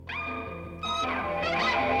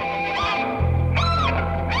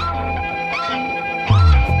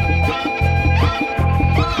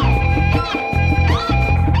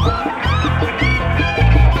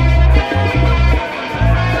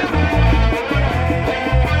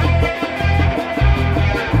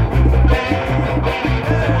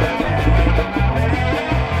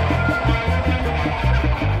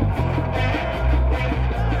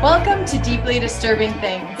Deeply Disturbing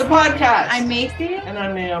Things, the podcast. I'm Macy. And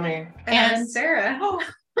I'm Naomi. And I'm Sarah.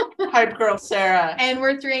 Hype girl Sarah. And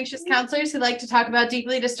we're three anxious counselors who like to talk about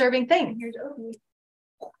deeply disturbing things. Here's Obi.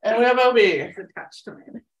 And we have Obi. It's attached to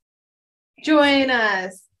mine. Join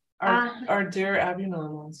us. Our dear Abby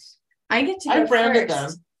Normals. I get to go I branded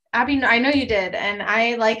first. them. Abby, I know you did, and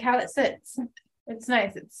I like how it sits. It's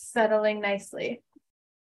nice. It's settling nicely.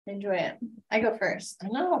 Enjoy it. I go first. I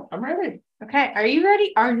know. I'm ready. Okay. Are you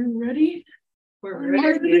ready? Are you ready? We're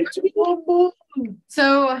ready.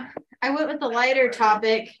 So I went with the lighter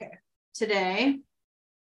topic today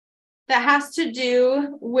that has to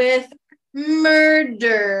do with murders.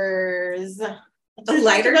 A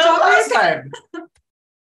lighter Last topic? time.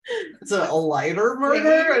 It's a lighter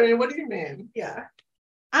murder? I mean, what do you mean? Yeah.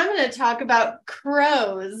 I'm going to talk about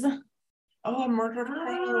crows. Oh, a murder.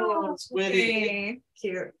 Oh, it's witty. Okay.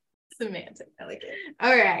 Cute. Semantic. I like it.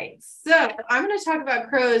 All right. So I'm going to talk about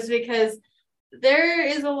crows because there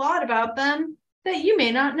is a lot about them that you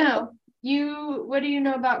may not know. What do you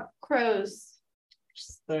know about crows?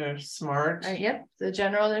 They're smart. Yep. The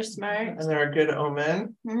general, they're smart. And they're a good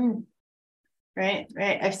omen. Right.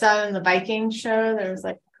 I saw it in the Viking show. There was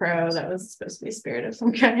like a crow that was supposed to be a spirit of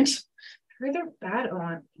some kind. I heard they're bad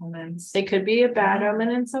omens. They could be a bad omen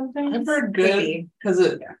in something. I've heard good because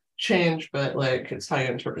it changed, but like it's how you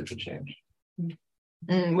interpret the change.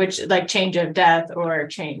 Which like change of death or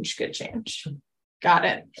change, good change. Got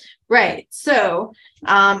it. Right. So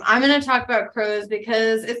I'm going to talk about crows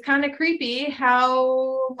because it's kind of creepy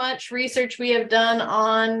how much research we have done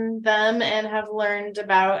on them and have learned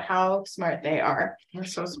about how smart they are. They're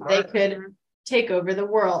so smart. They could take over the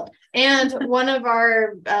world. And one of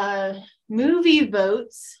our movie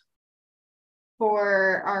votes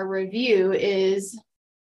for our review is, do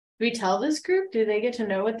we tell this group? Do they get to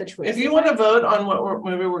know what the choice is? If you want to vote on what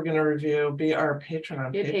movie we're going to review, be our patron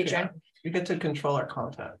on Be a Patreon. patron. You get to control our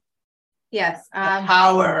content. Yes. The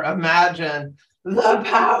power. Imagine the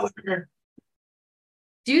power.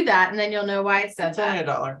 Do that, and then you'll know why it says It's only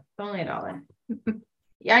 $1. It's only $1.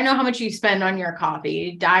 Yeah, I know how much you spend on your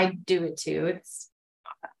coffee. I do it too. It's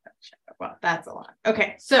not that much. Well, that's a lot.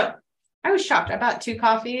 Okay, so I was shocked. I bought 2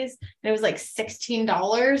 coffees, and it was like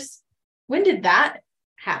 $16. When did that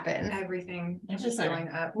happen? Everything is Everything. going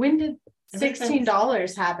up. When did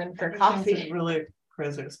 $16 happen for coffee? It's really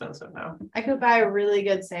crazy expensive now. I could buy a really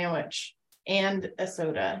good sandwich and a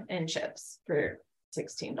soda and chips for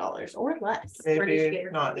 $16 or less. Where did you get Maybe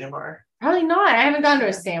your not coffee? anymore. Probably not. I haven't gone to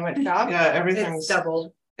a sandwich shop. Yeah, It's everything's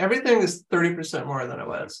doubled. Everything is 30% more than it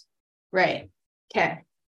was. Right. Okay.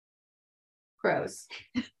 Crows.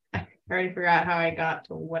 I already forgot how I got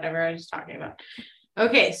to whatever I was talking about.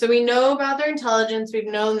 Okay, so we know about their intelligence. We've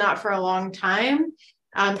known that for a long time,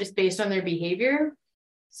 just based on their behavior.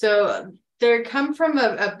 So they come from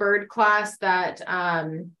a bird class that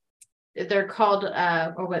they're called,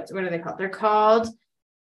 or what are they called? They're called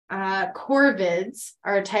corvids,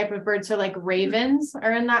 are a type of bird. So like ravens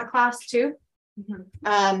are in that class too.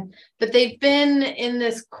 But they've been in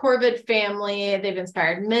this corvid family. They've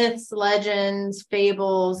inspired myths, legends,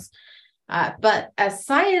 fables. But as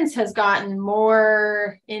science has gotten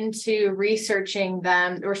more into researching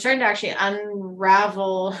them, we're starting to actually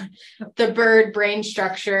unravel the bird brain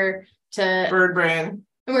structure Bird brain.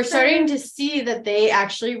 and we're starting to see that they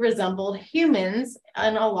actually resemble humans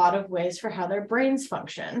in a lot of ways for how their brains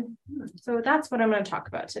function. So that's what I'm going to talk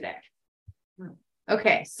about today.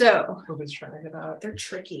 Okay, so Who's trying to get out? They're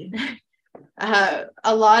tricky. a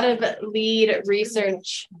lot of lead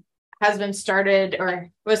research has been started or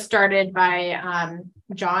was started by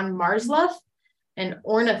John Marsluff, an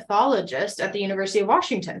ornithologist at the University of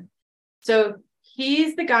Washington. So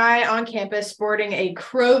he's the guy on campus sporting a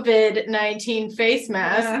COVID-19 face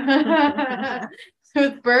mask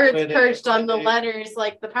with birds perched on the letters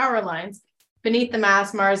like the power lines. Beneath the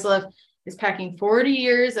mask, Marsluff is packing 40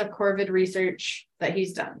 years of corvid research that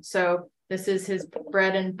he's done. So this is his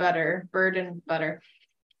bird and butter.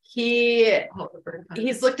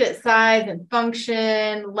 He's looked at size and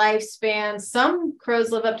function, lifespan. Some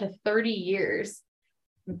crows live up to 30 years.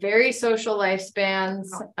 Very social lifespans,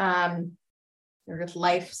 or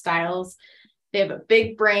lifestyles. They have a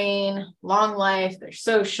big brain, long life, they're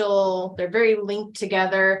social, they're very linked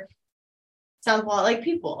together. Sounds a lot like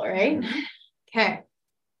people, right? Okay.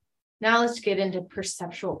 Now let's get into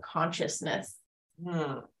perceptual consciousness.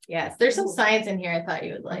 Yes, there's some science in here I thought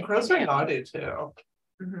you would like. Crows are naughty too.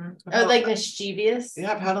 Oh, like mischievous?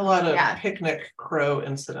 Yeah, I've had a lot of Yeah. picnic crow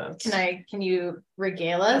incidents. Can you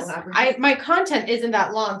regale us? Elaborate. My content isn't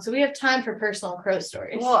that long, so we have time for personal crow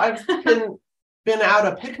stories. Well, I've been out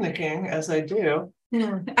of picnicking as I do.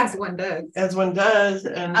 As one does. as one does,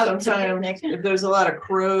 and Out to sometimes picnic. if there's a lot of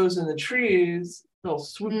crows in the trees, they'll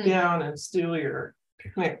swoop Mm. down and steal your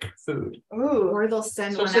picnic food. Ooh, Or they'll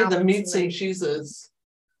send one Especially out. the meats and like- cheeses.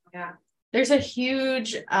 Yeah. there's a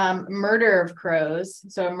huge murder of crows.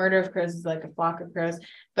 So a murder of crows is like a flock of crows,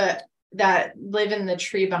 but that live in the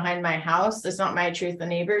tree behind my house. It's not my tree, it's the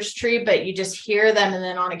neighbor's tree, but you just hear them, and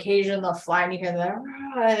then on occasion they'll fly and you hear them.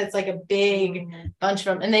 And it's like a big bunch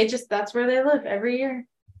of them, and that's where they live every year.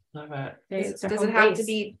 Love it. It's their Does it home have to base.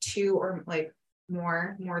 be two or like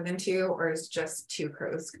more than two, or is just two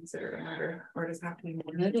crows considered a murder, or does it have to be more?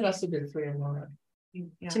 I think it has to be 3 or more.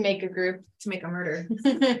 Yeah, to make a group? to make a murder,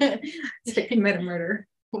 One to commit a murder.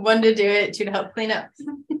 to do it, two to help clean up.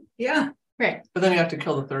 Yeah. Right, But then you have to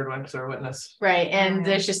kill the third one because they're a witness. right, and Yeah.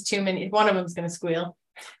 there's just too many. One of them's gonna squeal.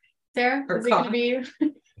 Sarah, Or is it gonna cough. be you?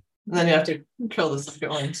 And then you have to kill the second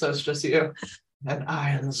one, so it's just you. And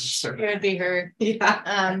I and the servant. It would be her.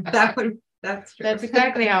 Yeah. That would. That's true. That's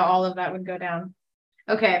exactly how all of that would go down.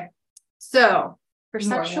 Okay, so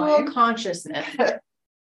perceptual wine? consciousness.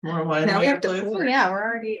 More wine. Now we have to please. Oh yeah, we're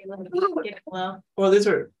already getting low. Well, these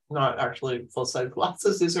are not actually full-size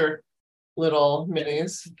glasses. These are little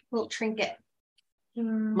minis. Little trinket.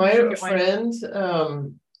 My Get wine.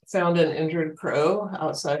 friend found an injured crow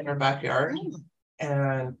outside her backyard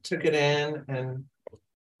and took it in and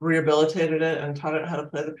rehabilitated it and taught it how to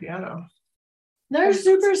play the piano. They're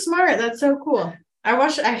super smart. That's so cool. I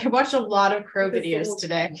watched a lot of crow This videos little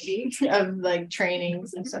today of like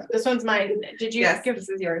trainings and stuff. This one's mine. Did you Yes, give? this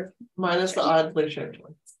is yours. Mine is the oddly shaped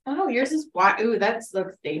one. Oh, yours is wide. Ooh, that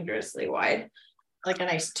looks dangerously wide. Like a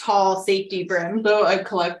nice tall safety brim. So I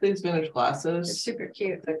collect these vintage It's glasses super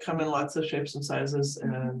cute. that come in lots of shapes and sizes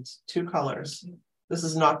and 2 colors. This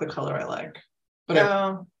is not the color I like, but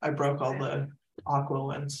Oh, I broke all the aqua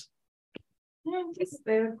ones.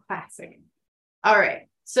 they're classic. All right.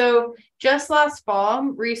 So just last fall,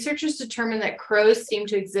 researchers determined that crows seem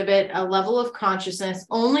to exhibit a level of consciousness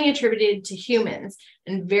only attributed to humans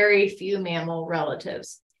and very few mammal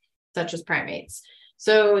relatives, such as primates.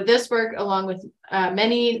 So this work, along with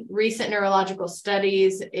many recent neurological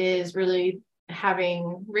studies, is really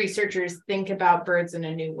having researchers think about birds in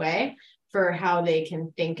a new way for how they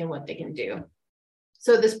can think and what they can do.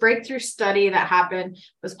 So this breakthrough study that happened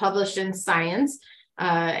was published in Science,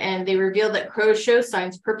 and they revealed that crows show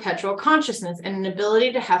signs of perpetual consciousness and an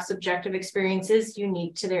ability to have subjective experiences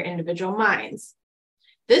unique to their individual minds.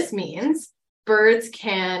 This means birds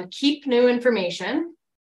can keep new information,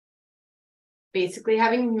 basically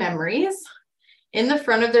having memories, in the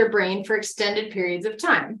front of their brain for extended periods of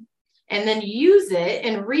time, and then use it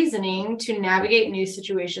in reasoning to navigate new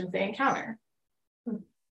situations they encounter.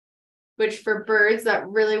 Which for birds, that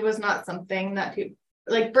really was not something that people,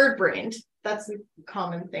 like bird-brained, that's a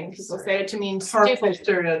common thing people say to mean Harmful stupid.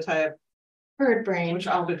 stereotype, Bird-brained. which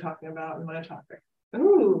I'll be talking about in my topic.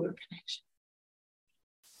 Ooh, connection.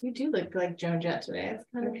 You do look like Joan Jett today. It's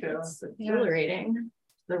kind of Thank you. it's exhilarating.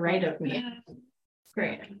 The right of me.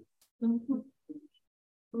 Great.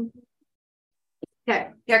 Okay.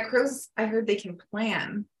 Yeah, crows, I heard they can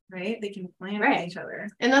plan, right? They can plan Right. with each other.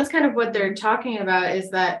 And that's kind of what they're talking about,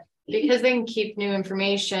 is that because they can keep new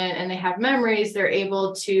information and they have memories, they're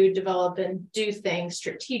able to develop and do things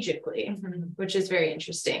strategically, which is very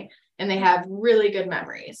interesting. And they have really good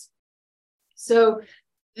memories. So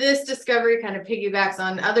this discovery kind of piggybacks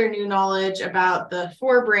on other new knowledge about the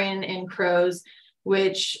forebrain in crows,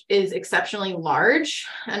 which is exceptionally large,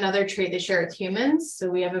 another trait they share with humans. So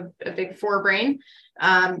we have a big forebrain.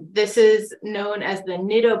 This is known as the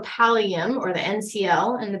nidopallium, or the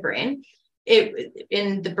NCL in the brain.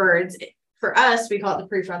 In the birds, for us, we call it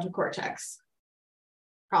the prefrontal cortex.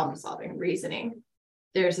 Problem solving, reasoning.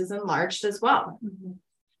 Theirs is enlarged as well.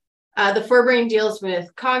 The forebrain deals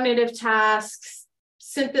with cognitive tasks,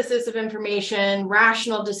 synthesis of information,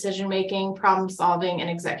 rational decision making, problem solving, and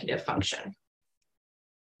executive function.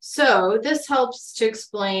 So this helps to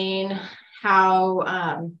explain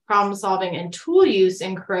how problem solving and tool use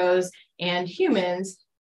in crows and humans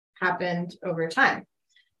happened over time.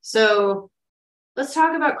 So let's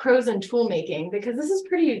talk about crows and tool making, because this is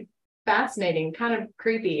pretty fascinating, kind of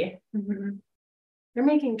creepy. They're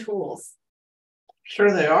making tools.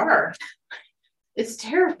 Sure they are. It's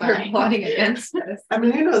They're terrifying. plotting against us. I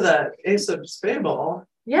mean, you know that Aesop's fable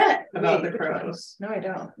Yeah. about Wait, the crows, no, I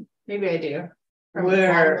don't. Maybe I do. From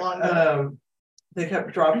where long ago. they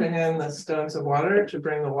kept dropping in the stones of water to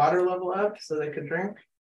bring the water level up so they could drink,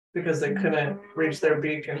 because they couldn't reach their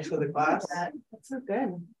beak into the glass. That's so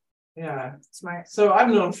good. Yeah. Smart. So I've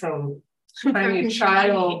known from tiny Tiny.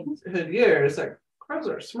 childhood years that crows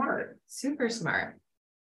are smart. Super smart.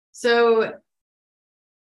 So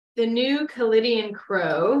The new Calidian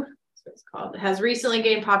crow, that's what it's called, has recently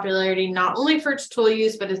gained popularity not only for its tool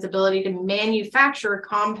use, but its ability to manufacture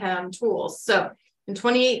compound tools. So in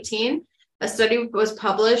 2018, a study was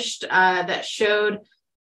published that showed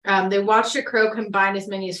they watched a crow combine as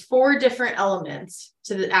many as 4 different elements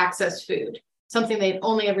to access food, something they'd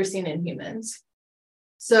only ever seen in humans.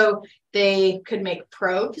 So they could make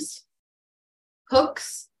probes,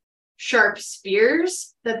 hooks, sharp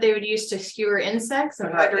spears that they would use to skewer insects in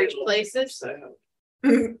hard to reach places.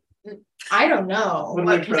 I don't know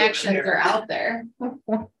what connections are out there.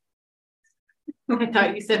 I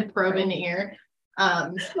thought you said probe in the ear,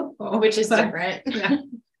 which is different.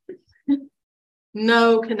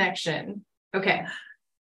 No connection. Okay.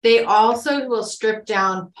 They also will strip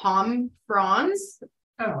down palm fronds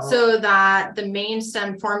so that the main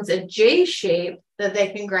stem forms a J shape that they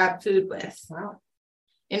can grab food with. Wow.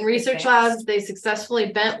 In research labs, they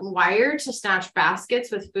successfully bent wire to snatch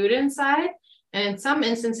baskets with food inside. And in some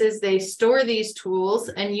instances, they store these tools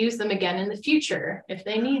and use them again in the future if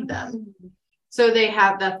they need them. So they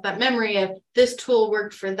have that memory of this tool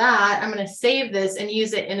worked for that. I'm going to save this and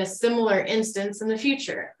use it in a similar instance in the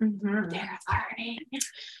future. Mm-hmm. They're learning.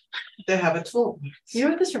 They have a tool. You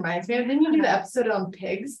know what this reminds me of? Didn't you do the episode on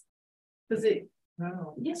pigs? Was it?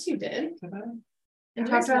 No. Yes, you did. Did I? And I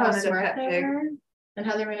talked about how wanted a smart pet they pig. were and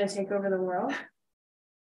how they're going to take over the world.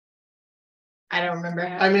 I don't remember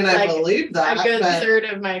how. I mean, I believe that. A good but third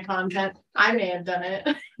of my content. I may have done it.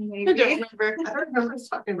 I don't Maybe. remember. I don't remember us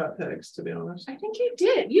talking about pigs, to be honest. I think you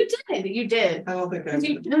did. You did. You did. I don't think I 'Cause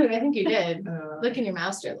you- did. no, I think you did. Look Uh, in your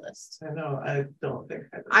master list. I know, I don't think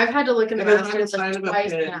I did. I've had to look in the Because master I'm list kind of a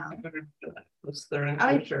twice pig. now. Was there in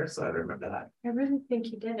I- future, so I remember that. I really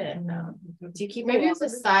think you did it. No. Do you keep Maybe it was a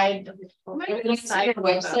side. Maybe it's like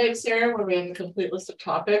websites here where we have a complete list of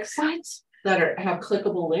topics What? that have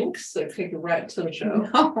clickable links that take you right to the show.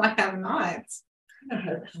 No, I have not.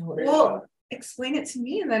 Well, Explain it to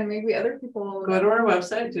me, and then maybe other people. go to our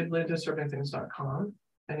website, diddlydisturbingthings.com,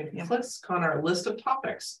 and if you click on our list of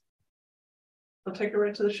topics, it'll take you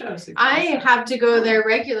right to the show. So you can I listen. have to go there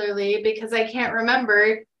regularly because I can't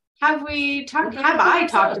remember. Have I talked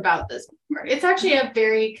about this before? It's actually a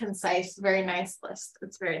very concise, very nice list.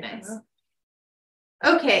 It's very nice.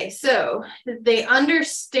 Okay, so they The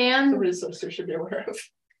understand resources should be aware of.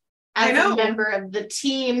 I as know. a member of the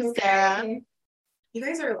team, Sarah. You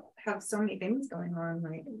guys have so many things going on,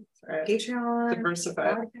 like Right. Patreon,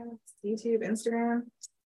 Diversify. podcasts, YouTube, Instagram.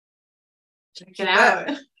 Check it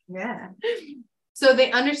out. Yeah. So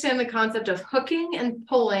they understand the concept of hooking and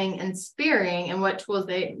pulling and spearing and what tools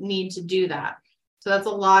they need to do that. So that's a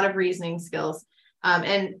lot of reasoning skills.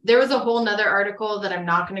 And there was a whole nother article that I'm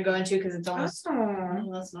not going to go into because it's almost. Oh.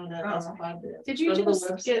 That's not it. That's Oh. pod. Did you Go to the just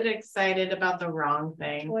website. get excited about the wrong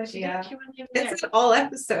thing? Well, yeah. You wouldn't even It's care. an all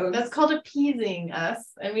episode. That's called appeasing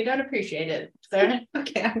us, and we don't appreciate it. So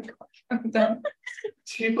Okay. I'm done.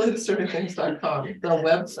 Diddlydisturbingthings.com, the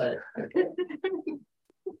website.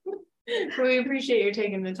 we appreciate you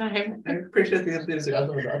taking the time. I appreciate the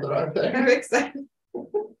enthusiasm about that, aren't I'm they? excited.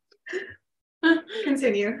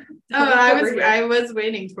 Continue. Oh, I was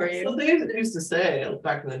waiting for So you. they used to say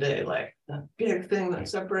back in the day, like the big thing that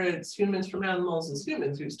separates humans from animals is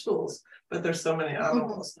humans use tools, but there's so many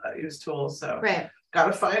animals that use tools, so Right.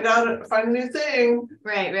 gotta find a new thing.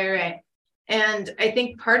 Right. And I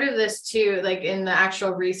think part of this too, like in the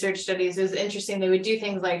actual research studies, is interesting. They would do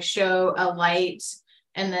things like show a light,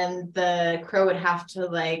 and then the crow would have to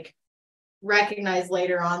like recognize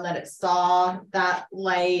later on that it saw that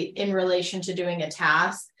light in relation to doing a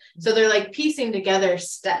task. So they're like piecing together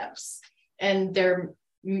steps, and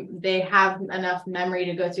they have enough memory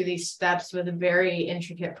to go through these steps with very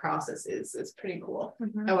intricate processes. It's pretty cool.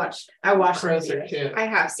 I watched Crows the are video. cute. I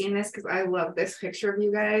have seen this because I love this picture of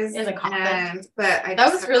you guys In the comments. but I That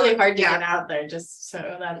just was have really not- hard to yeah. get out there, just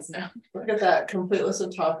so that's no. Look at that complete list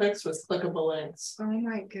of topics with clickable links. Oh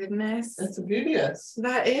my goodness. It's beauteous.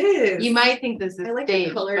 That is. You might think this is I like the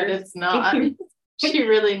staged, color but it's not. She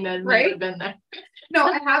really knows Right? never been there. No,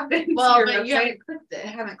 I have been. Well, to your but you website. haven't clicked I it.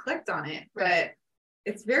 haven't clicked on it, but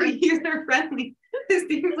it's very user friendly. This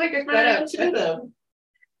seems like a Right, setup. to them.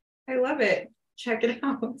 I love it. Check it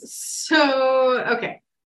out. So, okay.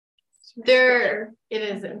 It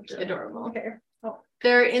is adorable. Okay.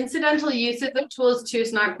 Their incidental uses of tools too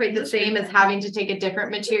is not quite the same as having to take a different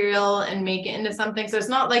material and make it into something. So it's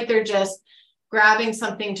not like they're just grabbing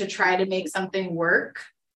something to try to make something work.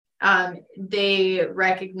 They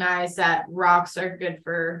recognize that rocks are good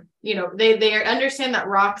for, they understand that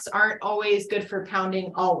rocks aren't always good for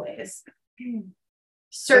pounding always.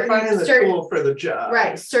 Define the certain tool for the job.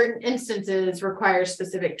 right, certain instances require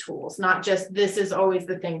specific tools, not just this is always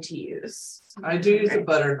the thing to use. I do use a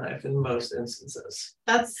butter knife in most instances.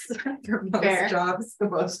 That's For most fair. jobs. For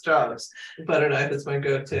most jobs, the butter knife is my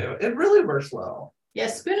go-to. It really works well. Yeah,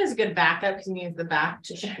 spoon is a good backup because you can use the back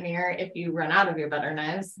to smear if you run out of your butter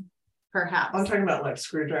knives, perhaps. I'm talking about like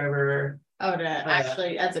screwdriver, Oh, to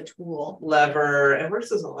actually as a tool. lever. It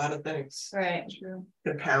works as a lot of things. Right, true.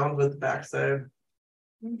 You can pound with the backside.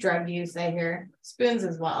 Drug use, I hear. Spoons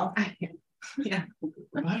as well. Yeah.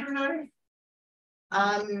 Butter knife?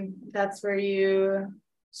 That's where you,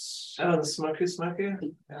 Oh, the smoky.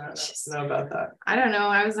 Yeah, I don't know about that. I don't know.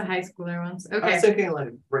 I was a high schooler once. I was Okay. thinking like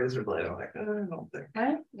razor blade. I'm like, I don't think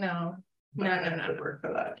What? No. butter No. knife would work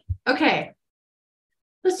for that. Okay.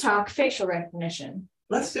 Let's talk facial recognition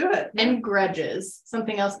Let's do it. and grudges,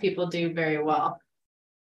 something else people do very well.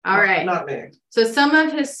 All right. Not me. So some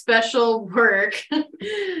of his special work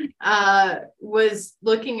was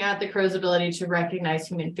looking at the crow's ability to recognize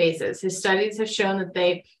human faces. His studies have shown that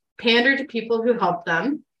they pander to people who help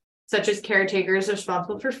them, such as caretakers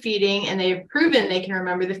responsible for feeding, and they have proven they can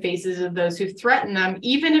remember the faces of those who threaten them,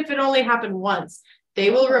 even if it only happened once. They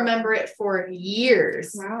will remember it for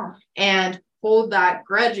years Wow. and hold that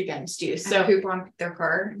grudge against you. So So, poop on their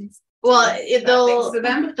car. well, things to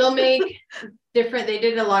them? they'll make different. They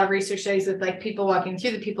did a lot of research studies with like people walking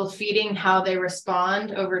through, the people feeding, how they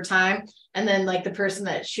respond over time, and then like the person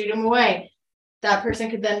that shoot them away. That person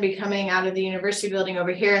could then be coming out of the university building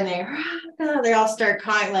over here, and they all start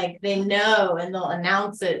crying, like they know, and they'll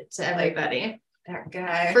announce it to everybody. That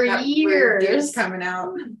guy For that weird years. dude's coming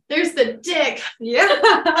out. There's the dick.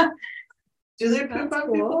 Yeah. Do they poop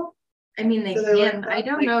on people? I mean, they Do they like can. that? I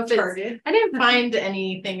don't Like know if it's. Target. I didn't find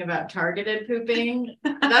anything about targeted pooping.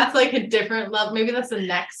 That's like a different level. Maybe that's the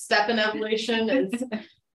next step in evolution is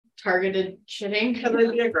targeted shitting. Can they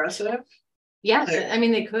be aggressive? Yeah, Like, I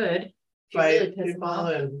mean they could. If you really Fight piss them people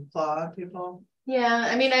off. and claw people? Yeah,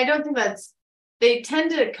 I mean I don't think that's. They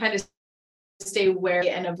tend to kind of stay wary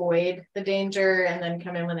and avoid the danger, and then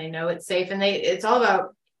come in when they know it's safe. And it's all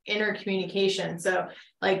about inner communication. So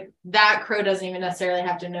like that crow doesn't even necessarily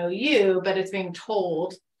have to know you, but it's being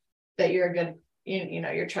told that you're a good, you know,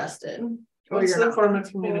 you're trusted. Or What's you're the not. form of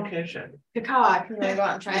communication? Cacaw, can I go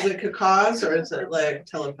out and try Is it? it cacaws or is it like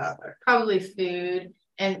telepathic? Probably food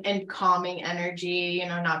and calming energy, you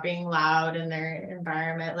know, not being loud in their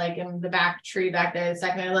environment. Like in the back tree back there, the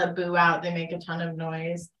second I let Boo out, they make a ton of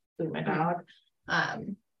noise. Boo, my dog.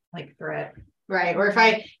 Like threat. Right. Or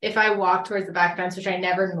if I walk towards the back fence, which I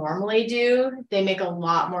never normally do, they make a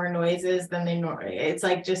lot more noises than they normally. It's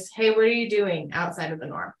like just, hey, what are you doing outside of the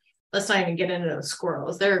norm? Let's not even get into those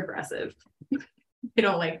squirrels. They're aggressive. They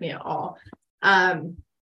don't like me at all.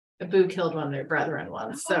 Boo killed one of their brethren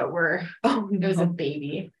once, so it was a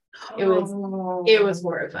baby. It was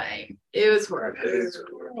horrifying. It was horrifying.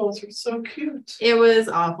 Squirrels are so cute. It was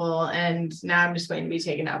awful, and now I'm just waiting to be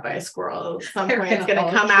taken out by a squirrel. At some point, it's gonna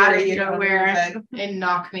all come out of carry you nowhere on and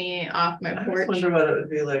knock me off my I just porch. wonder what it would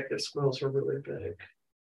be like if squirrels were really big.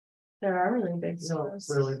 There are really big No, squirrels.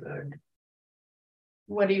 really big.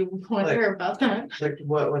 What do you wonder about that? Like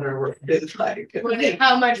what would our world be like?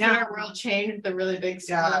 How much would Yeah. our world change with the really big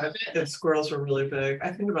Yeah, squirrel? if squirrels were really big.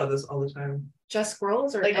 I think about this all the time. Just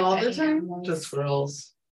squirrels or Like all the any time? animals? Just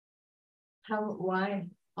squirrels. Why?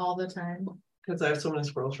 All the time. Because I have so many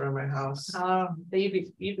squirrels around my house. Oh,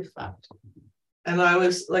 you'd be fucked. And I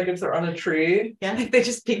was like, if they're on a tree, Yeah. Like they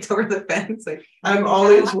just peeked over the fence. Like I'm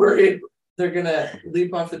always worried they're gonna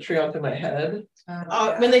leap off the tree onto my head.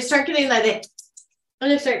 Oh, when they start getting like when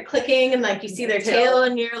they start clicking and like you see their tail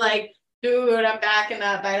and you're like, dude, I'm backing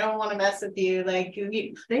up. I don't want to mess with you. Like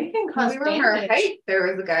they can cause we were on our damage. hike. There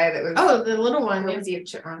was a guy that was Oh, the little one. was he a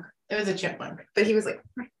chipmunk? It was a chipmunk. But he was like,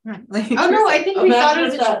 Oh no, I think we thought it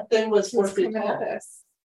was a that thing was 4 was feet coming at tall. us.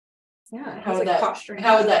 Yeah, it How was would like that- posturing.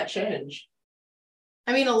 How would that change?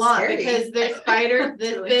 I mean, a lot Scary. because there's spiders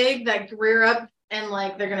this Really. big that rear up and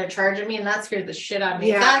like they're gonna charge at me, and that scared the shit out of me.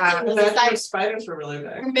 Yeah. That thing was the Imagine if size. spiders were really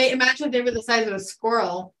big. Imagine if they were the size of a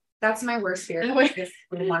squirrel. That's my worst fear. That way- Is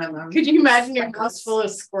one of them. Could you imagine your house full of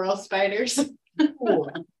squirrel spiders? Ooh.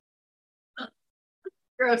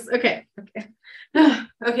 Gross. Okay.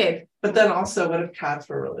 Okay. But then also, what if cats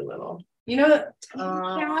were really little? You know what?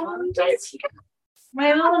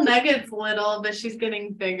 My little Nugget's little, but she's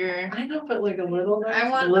getting bigger. I know, but like a little, I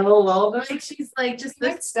want- a little lullaby. Like she's like just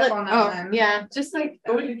Might this. step on that Oh one. yeah, just like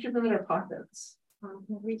But we could keep them in our pockets.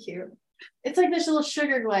 Be cute. it's like this little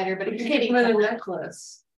sugar glider, but We a could kitty keep them in a cat.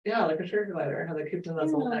 necklace. Yeah, like a sugar glider. How they keep them in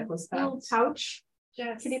those little necklace Little pouch. pouch.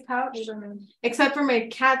 Yes. kitty pouch. Except for my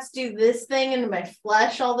cats do this thing into my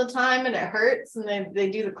flesh all the time and it hurts and they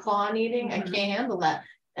do the claw eating. I can't handle that.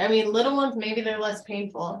 I mean, little ones, maybe they're less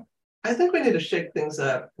painful. I think we need to shake things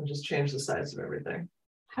up and just change the size of everything.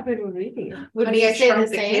 How big would we be? Would Honey, we I stay Shrunk the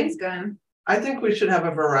the same? Kids gun. I think we should have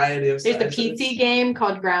a variety of There's a sizes. PC game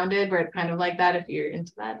called Grounded where it's kind of like that. If you're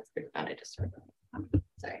into that, it's pretty fun. I just heard that.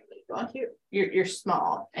 Sorry, go on. You're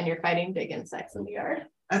small and you're fighting big insects in the yard.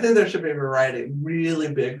 I think there should be a variety.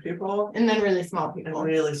 Really big people And then really small and people.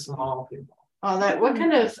 really small people. Oh, that what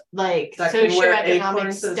kind of like That can wear socioeconomic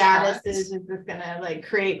acorns as statuses hats. is this gonna like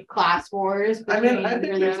create class wars I between mean, I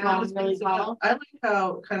think really small and really tall? I like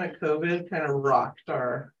how kind of COVID kind of rocked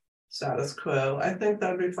our status quo. I think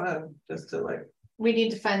that'd be fun just to like. We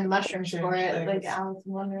need to find the mushrooms Change for it, things. like Alice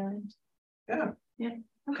in Wonderland. Yeah. Yeah.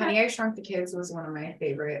 Honey, I Shrunk the Kids was one of my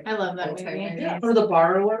favorite. I love that all-time movie. movies. Yeah, or the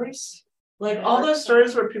borrowers. Like all those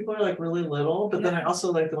stories where people are like really little, but then I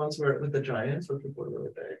also like the ones where with the giants where people are really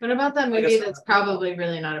big. What about that I movie guess that's probably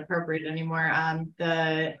really not appropriate anymore?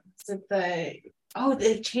 They've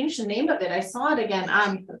changed the name of it. I saw it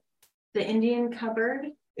again. The Indian Cupboard.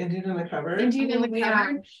 Indian in the Cupboard. Indian in the Yeah.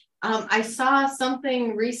 Cupboard. I saw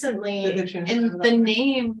something recently Did they change and it? the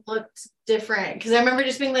name looked different because I remember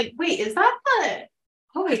just being like, wait, is that the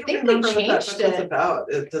oh, I don't think they remember what that changed book was it. about.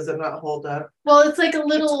 Does it not hold up? Well, it's like a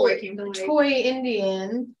little toy came to life. toy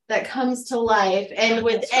Indian that comes to life and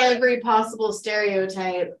with That's right. every possible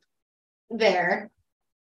stereotype there.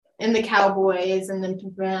 And the cowboys and then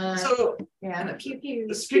So yeah. And the pew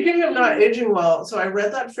pew. speaking of not aging well, so I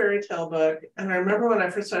read that fairy tale book, and I remember when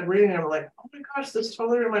I first started reading it, I'm like, oh my gosh, this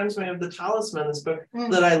totally reminds me of The Talisman, this book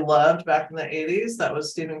Mm. that I loved back in the 80s. That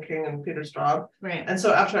was Stephen King and Peter Straub. Right. And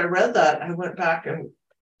so after I read that, I went back and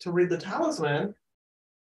to read The Talisman,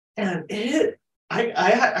 and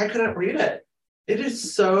I couldn't read it. It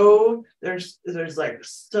is so there's like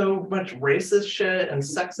so much racist shit and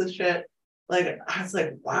sexist shit. Like I was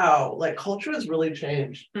like, wow, like culture has really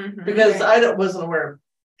changed because wasn't aware.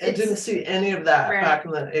 I It's- didn't see any of that Right. back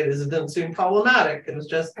in the 80s. It didn't seem problematic. It was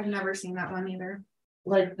just I've never seen that one either.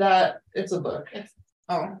 like that. It's a book.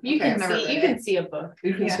 Oh, You okay, I've can never see read you it. can see a book.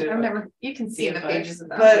 You can Yeah, see it. I've never You can see seen a the book. pages of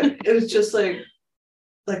that. But it was just like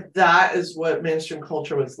that is what mainstream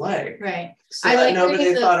culture was like. Right. So I that like nobody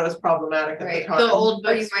reading the- thought it was problematic at Right. the time. The old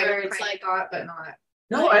Or you books might where have it's kind like of thought, but not.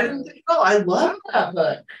 No, I didn't think so. I loved that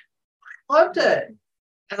book. I loved it.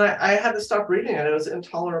 And I had to stop reading it. It was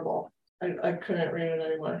intolerable. I couldn't read it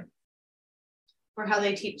anymore. or how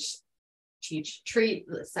they treat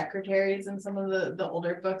the secretaries in some of the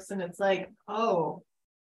older books, and it's like, oh,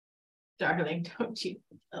 darling, don't you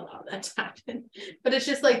allow that to happen. But it's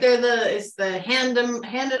just like it's the hand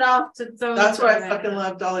it off to so. That's why I fucking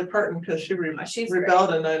love Dolly Parton, because she She's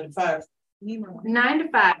rebelled in 9 to 5. 9 to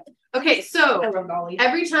 5. Okay, I so love Dolly.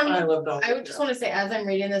 every time I love Dolly. I would just want to say, as I'm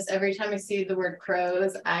reading this, every time I see the word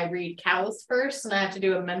crows, I read cows first, and I have to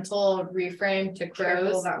do a mental reframe to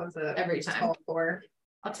Careful, crows that was a every time. call for.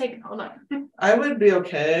 Hold on. I would be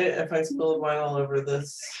okay if I spilled wine all over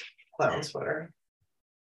this clown sweater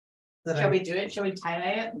Shall we do it? Shall we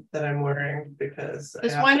tie-dye it? that I'm wearing because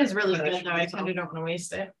This I have wine to is really finish good, though. I myself. kind of don't want to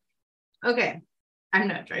waste it. Okay. I'm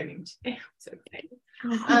not driving today. It's okay.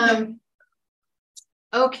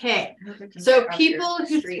 Okay. So people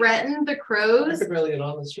who threaten the I crows. could really get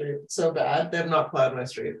on the street. It's so bad. They have not plowed my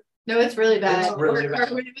street. No, it's really bad. It's really Or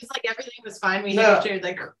bad. when it was like everything was fine. We No. knew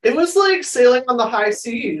like It was like sailing on the high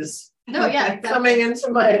seas. no, yeah, Coming in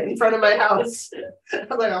front of my house.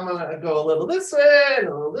 I'm like, I'm gonna go a little this way and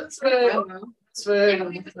a little this way, this way. Yeah, and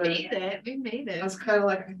we this made way. it. We made I it. was kind of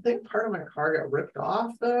like, I think part of my car got ripped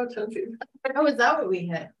off though, 10 feet. Oh, is that what we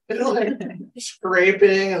hit? It was like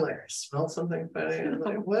scraping and like I smelled something funny. I was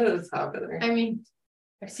like, what is happening? I mean,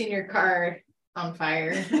 I've seen your car on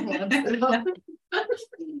fire.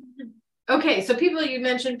 Okay, so people, you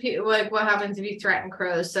mentioned like what happens if you threaten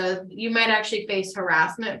crows. So you might actually face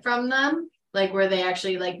harassment from them, like where they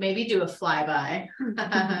actually like maybe do a flyby.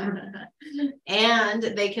 And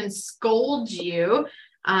they can scold you,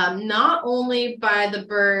 not only by the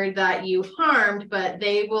bird that you harmed, but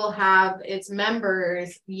they will have its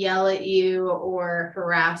members yell at you or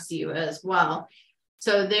harass you as well.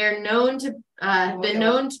 So they're known to been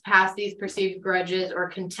known to pass these perceived grudges or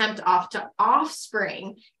contempt off to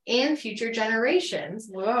offspring, and future generations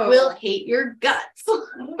will hate your guts.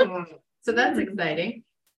 So that's exciting.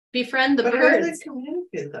 Befriend the But how do they birds.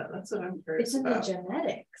 communicate that? That's what I'm curious It's in the about.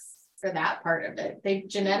 genetics for that part of it. They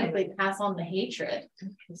genetically pass on the hatred.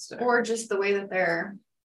 Interesting. Or just the way that they're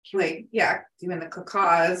like, doing the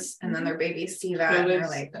cacaws, and then their babies see that and they're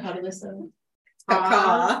like, How do they sound?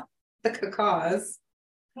 caca, the cacaws.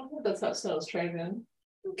 That's how snows trade in.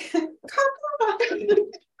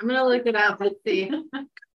 I'm gonna look it up. Let's see.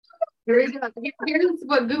 Here we go. Here's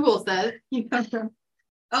what Google says.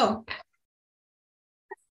 Oh,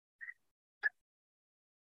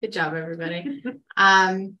 Good job, everybody.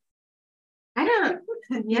 I don't.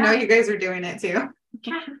 you know, you guys are doing it too.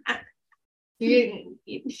 You,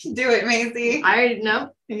 Do it, Maisie. I already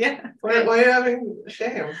know Yeah. Why are you having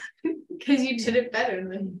shame? because you did it better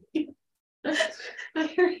than me.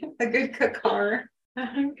 A good kakar.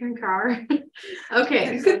 Concur.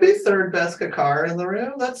 Okay. You could be third best kakar in the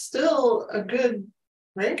room. That's still a good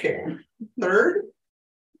ranking. Third?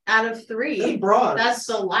 Out of That's 3, bronze. that's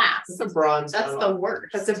the last. That's a bronze. That's the medal. worst.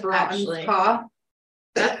 That's a bronze actually. paw.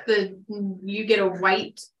 That's you get a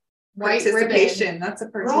white Participation. ribbon. That's a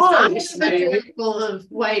Bronze. participation. Full of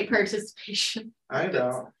white participation I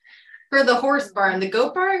don't. for the horse barn, the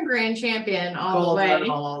goat barn grand champion all Gold the way.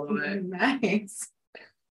 medal all the way. Nice.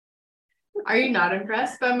 Are you not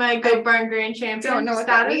impressed by my goat barn grand champion? Don't know what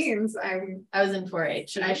status? that means. I'm I was in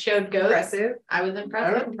 4-H. I showed goats. impressive. I was I'm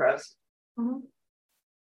impressed. impressed. Mhm.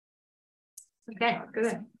 Okay,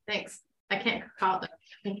 good. Thanks. I can't call it.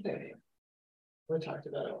 Okay. We talked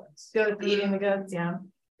about it once. Goats eating the goats, yeah.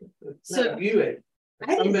 So- No, you ate. I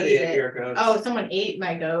didn't Somebody eat ate it. your goat. Oh, someone ate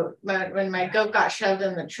my goat. But when my goat got shoved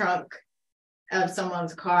in the trunk of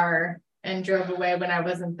someone's car and drove away when I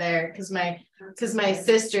wasn't there, because my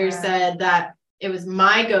sister said that it was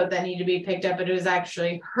my goat that needed to be picked up, but it was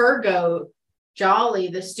actually her goat, Jolly,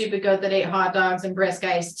 the stupid goat that ate hot dogs and brisk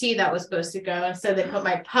iced tea, that was supposed to go. And so they put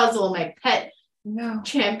my Puzzle, my pet No.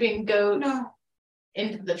 champion goat, No.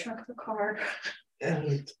 into the trunk of the car.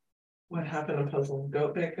 And what happened to Puzzle?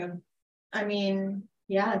 Goat bacon? I mean,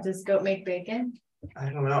 yeah, does goat make bacon? I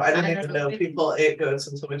don't know. I didn't I even don't know know. people ate goats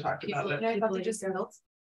until we talked about People- it. Yeah, I thought they just built.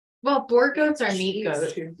 Well, boar goats are meat Jeez.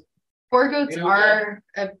 goats. Boar goats Yeah. are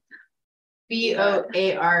a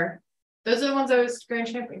BOAR. Those are the ones I was grand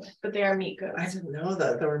champion with, but they are meat I goats. didn't know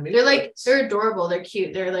that there were meat They're like, goats. they're adorable. They're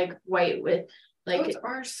cute. They're like white with like Goats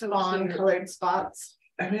are so fawn cute. colored spots.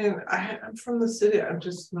 I mean, I'm from the city. I'm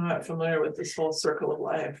just not familiar with this whole circle of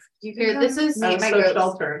life. You Here, this is- meet I'm my so goats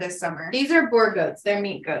sheltered. this summer. These are boar goats. They're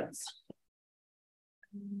meat goats.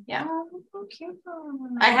 Yeah. Oh, cute.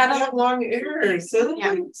 I had They a have long ears. They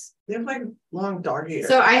Yeah. have like long dog ears.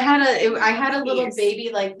 So I had a little Yes. baby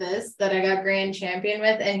like this that I got grand champion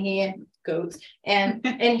with, and he goats and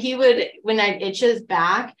he would, when I'd itch his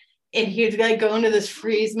back, and he'd like go into this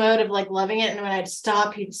freeze mode of like loving it, and when I'd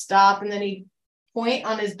stop, he'd stop, and then he'd point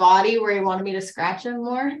on his body where he wanted me to scratch him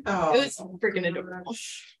more. Oh, It was freaking adorable.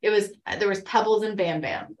 It was there was Pebbles and Bam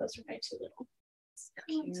Bam. Those were my 2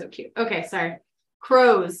 little. So cute. Okay, sorry.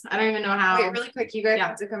 Crows. I don't even know how. Wait, really quick, you guys Yeah.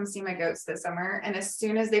 have to come see my goats this summer. And as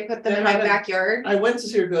soon as they put them They in my haven't- backyard, I went to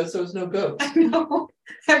see your goats. There was no goats. I know.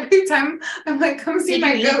 Every time I'm like, come see Did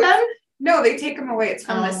my you eat goats. them? No, they take them away. It's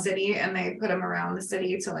from the Oh. city, and they put them around the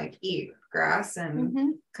city to like eat grass and Mhm.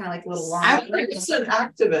 kind of like little I lawn. would was an I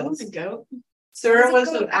want activist. to go. Sarah was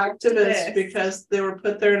Let's go an activist activist. because they were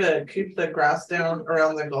put there to keep the grass down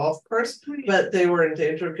around the golf course, but they were in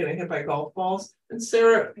danger of getting hit by golf balls. And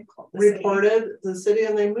Sarah reported the city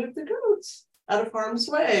and they moved the goats out of harm's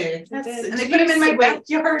way. And That's- they did put them you in my see- wait,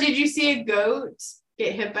 backyard. Did you see a goat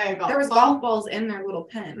get hit by a golf There was ball? golf balls in their little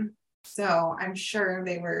pen, so I'm sure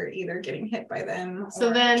they were either getting hit by them. So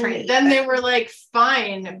or trying to then eat they them. were like,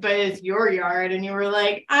 fine, but it's your yard, and you were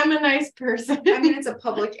like, I'm a nice person. I mean, it's a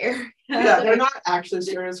public area. Yeah, they're not actually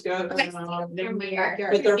Sarah's goats, Okay. They're in my weird.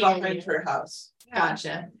 backyard. but they're Yeah. behind her house.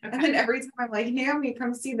 Gotcha. And Okay. then every time I'm like, Naomi,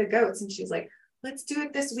 come see the goats, and she's like, let's do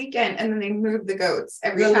it this weekend. And then they move the goats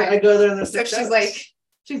every Then I time. go there and there's So no she's goats.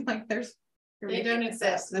 like, there's. They don't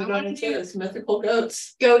exist. They I don't want to do exist. Mythical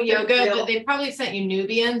goats. goat yoga, Yeah. but they probably sent you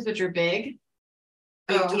Nubians, which are big.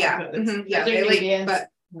 Oh, Big yeah. goats. Mhm, yeah. They're They like, Nubians. but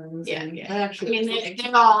Yeah, yeah. I I actually mean,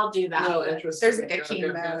 they all do that. no interest. there's in like a goat king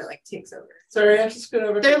yoga. there that like takes over. Sorry, I have to scoot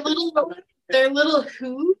over. Their little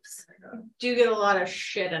hooves do get a lot of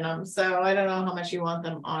shit in them, so I don't know how much you want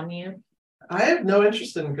them on you. I have no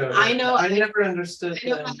interest in goat. I know- I never understood I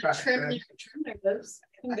know the how to practice. trim their hooves.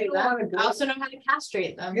 I can I do don't that. wanna go- I also know how to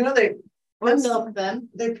castrate them You know, they or milk them.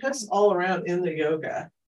 they piss all around in the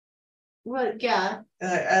yoga. What? Yeah.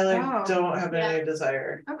 And I like Oh, don't have any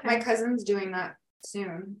desire. Okay. My cousin's doing that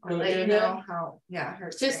soon. I'll Oh, let you yeah? know how, yeah, her.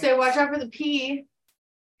 Just say, watch out for the pee.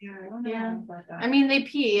 Yeah, I don't know Yeah. about that. I mean, they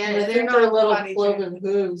pee, and I they're think not their little body cloven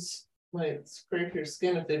hooves might scrape your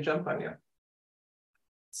skin if they jump on you.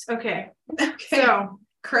 okay. Okay. So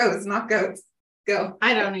Crows, not goats. Go.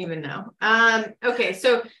 I don't even know. Okay,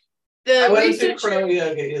 so I the wouldn't do researcher. crow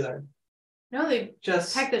yoga either. No, they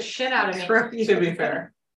Just peck the shit out of me. Crow to be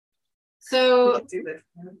fair. So can do this.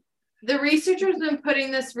 the researchers have been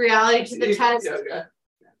putting this reality to the test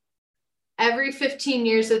every 15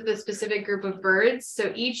 years with a specific group of birds.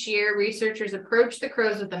 So each year, researchers approach the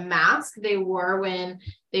crows with a mask they wore when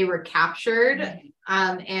they were captured.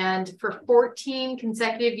 And for 14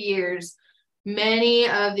 consecutive years, many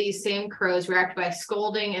of these same crows react by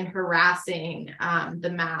scolding and harassing the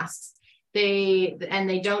masks. They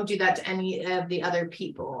don't do that to any of the other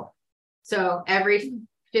people. So every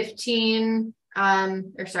 15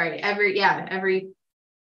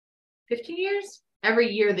 years,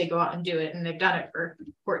 every year they go out and do it, and they've done it for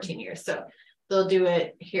 14 years. So they'll do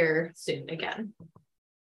it here soon again.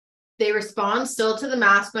 They respond still to the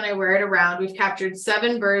mask when I wear it around. We've captured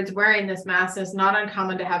 7 birds wearing this mask. It's not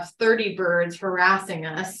uncommon to have 30 birds harassing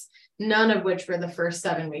us, none of which were the first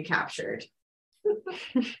 7 we captured.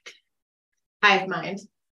 Hive mind.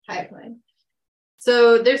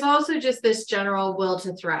 So there's also just this general will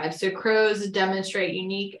to thrive. So crows demonstrate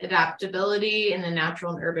unique adaptability in the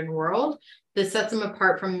natural and urban world. This sets them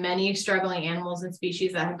apart from many struggling animals and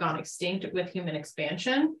species that have gone extinct with human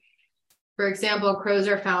expansion. For example, crows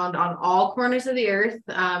are found on all corners of the earth,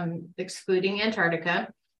 excluding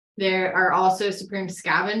Antarctica. There are also supreme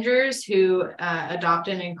scavengers who adopt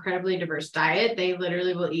an incredibly diverse diet. They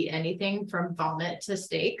literally will eat anything from vomit to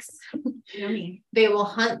steaks. Yummy. They will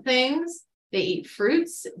hunt things. They eat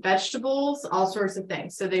fruits, vegetables, all sorts of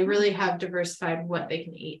things. So they really have diversified what they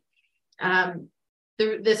can eat.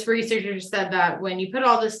 This researcher said that when you put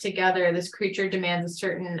all this together, this creature demands a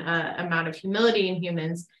certain amount of humility in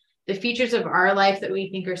humans. The features of our life that we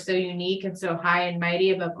think are so unique and so high and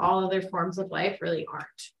mighty above all other forms of life really aren't.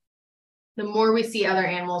 The more we see other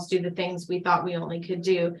animals do the things we thought we only could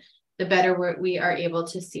do, the better we are able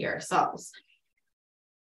to see ourselves.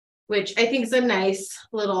 Which I think is a nice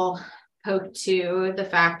little poke to the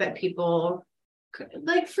fact that people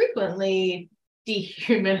like frequently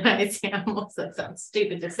dehumanize animals. That sounds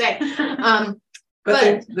stupid to say.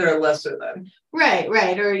 But they're lesser than. Right.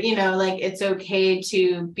 Or, like it's okay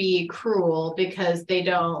to be cruel because they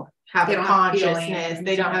don't have a consciousness.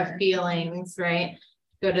 They don't have feelings, right?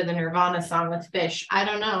 Go to the Nirvana song with Fish. I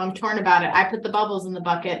don't know. I'm torn about it. I put the bubbles in the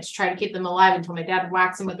bucket to try to keep them alive until my dad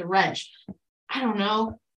whacks them with a wrench. I don't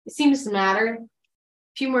know. It seems to matter.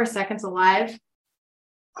 A few more seconds alive.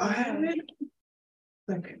 I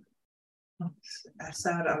think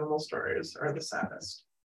sad animal stories are the saddest.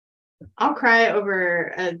 I'll cry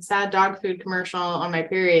over a sad dog food commercial on my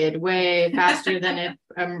period way faster than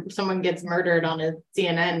if someone gets murdered on a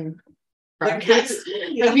CNN broadcast.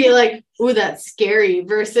 I'd be like, ooh, that's scary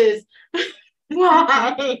versus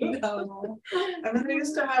why? No. I mean, they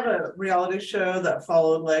used to have a reality show that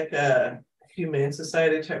followed like a Humane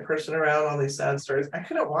Society type person around on these sad stories. I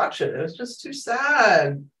couldn't watch it. It was just too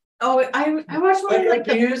sad. Oh, I watched one like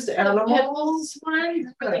abused animals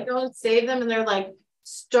one where they go and save them and they're like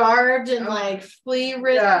starved and like flea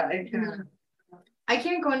ridden. Yeah, I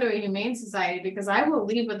can't go into a Humane Society because I will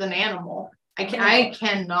leave with an animal. I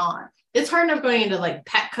cannot. It's hard enough going into like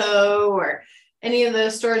Petco or any of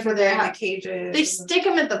those stores where they're in the cages. They stick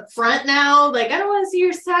them at the front now. Like, I don't want to see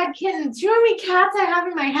your sad kittens. Do you know how many cats I have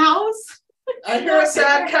in my house? I hear a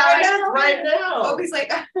sad cat right now. Oh, he's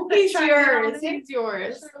like, he's yours. It's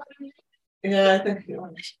yours. Yeah, I think you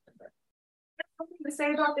to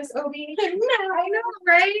say about this, Obi? I know,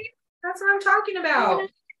 right? That's what I'm talking about.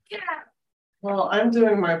 Yeah. Well, I'm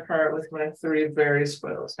doing my part with my 3 very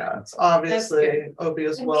spoiled cats. Obviously, Obi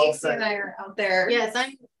is well. Casey and I are out there. Yes,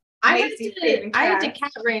 I had to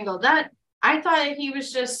cat wrangle that. I thought he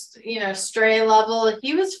was just, stray level.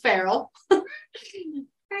 He was feral.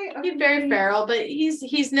 He's very feral, but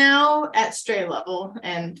he's now at stray level,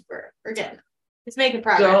 and we're good. He's making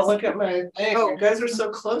progress. Don't look at my thing. You guys are so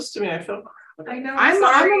close to me. I feel. I know. I'm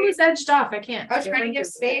almost edged off. I can't. I was trying to give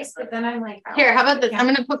space, but then I'm like, here, how about this? I'm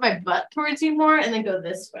gonna put my butt towards you more and then go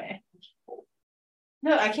this way.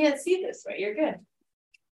 No, I can't see this way. You're good.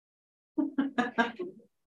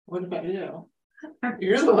 What about you?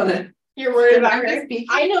 You're the one that you're worried about her.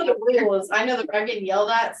 I know the rules. I know that I'm getting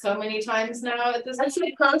yelled at so many times now at this. That's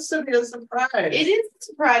supposed to be a surprise. It is a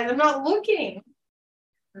surprise. I'm not looking.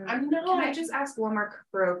 I'm not. Can I just ask one more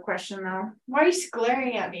crow question though? Why are you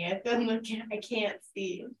glaring at me? I can't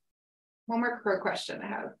see. One more crow question I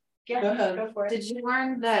have. Yeah, go for it. Did you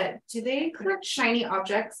learn that? Do they collect shiny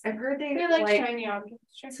objects? I've heard they like shiny objects.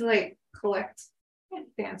 Sure. To like collect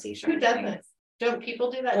fancy shiny. Who doesn't? Things. Don't people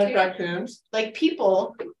do that like too? Raccoons. Like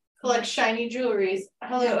people collect shiny jewelries.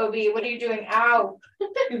 Hello, Obi. What are you doing? Ow!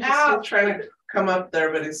 Ow! He's trying to come up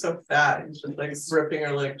there, but he's so fat. He's just like ripping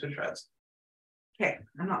her leg to shreds. Okay,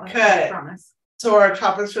 I'm not like that, I promise. So our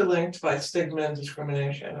topics are linked by stigma and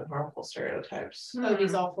discrimination and harmful stereotypes.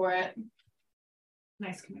 Cody's all for it.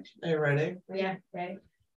 Nice connection. Are you ready? Yeah, right.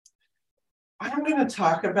 I'm going to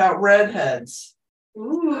talk about redheads,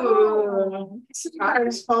 Ooh.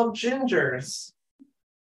 sometimes called gingers.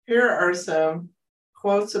 Here are some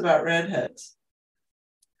quotes about redheads.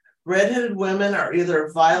 Redheaded women are either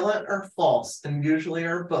violent or false, and usually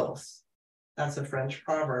are both. That's a French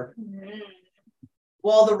proverb.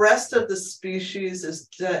 While the rest of the species is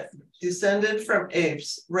descended from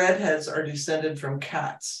apes, redheads are descended from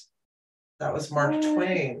cats. That was Mark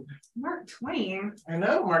Twain. Mark Twain. I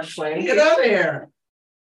know, Mark Twain. Get out of here.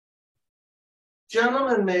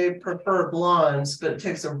 Gentlemen may prefer blondes, but it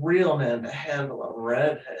takes a real man to handle a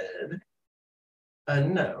redhead.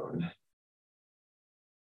 Unknown.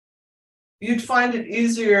 You'd find it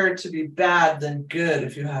easier to be bad than good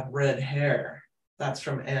if you have red hair. That's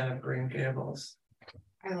from Anne of Green Gables.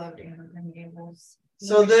 I loved Anne of Green Gables.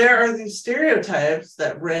 So there are these stereotypes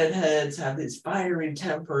that redheads have these fiery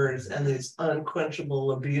tempers and these unquenchable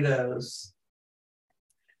libidos.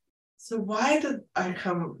 So why did I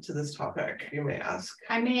come to this topic, you may ask?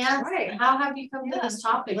 I may ask, Why? how have you come to this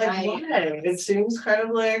topic? Like, why? It seems kind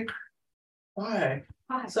of like, why?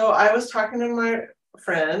 Why? So I was talking to my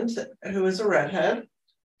friend who is a redhead.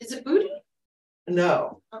 Is it booty?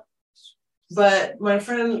 No. But my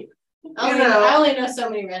friend, I only know so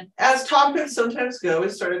many men. as topics sometimes go, we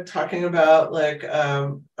started talking about like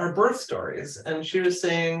our birth stories. And she was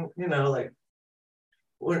saying, like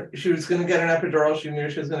when she was going to get an epidural, she knew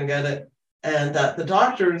she was going to get it. And that the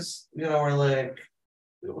doctors, were like,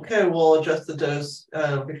 okay, we'll adjust the dose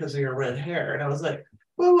because of your red hair. And I was like,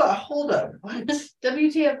 whoa, hold up. What?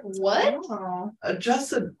 WTF, what? Oh, Adjust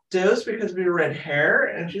the dose because of your red hair?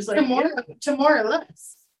 And she's like, To more or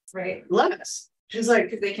less. right. less. She's like,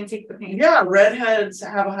 Because they can take the pain. yeah, redheads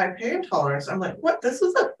have a high pain tolerance. I'm like, what? This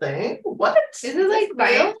is a thing? What? Is it like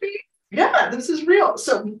real? Yeah, this is real.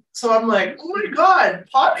 So I'm like, oh my God,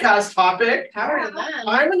 podcast topic. How are that?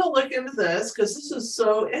 I'm gonna look into this because this is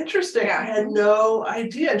so interesting. Yeah. I had no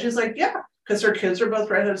idea. And she's like, yeah, because her kids are both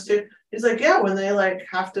redheads too. He's like, yeah, when they like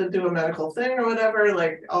have to do a medical thing or whatever,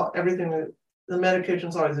 like everything, the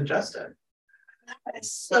medication's always adjusted.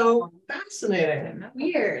 It's so fascinating.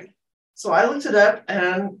 Weird. So I looked it up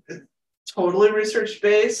and it's totally research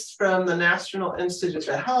based from the National Institute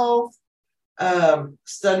of Health.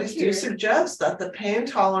 Studies do suggest that the pain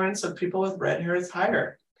tolerance of people with red hair is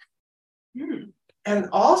higher. And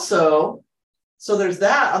also, so there's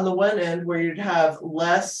that on the one end where you'd have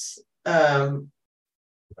less pain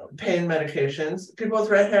medications. People with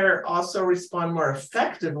red hair also respond more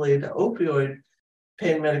effectively to opioid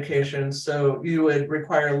pain medications, so you would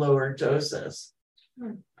require lower doses.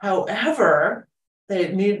 However,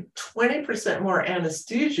 they need 20% more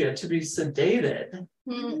anesthesia to be sedated.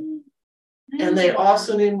 And they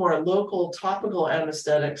also need more local topical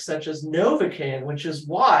anesthetics such as Novocaine, which is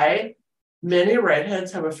why many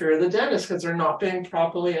redheads have a fear of the dentist because they're not being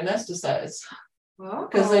properly anesthetized.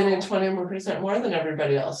 Because they need 20% more than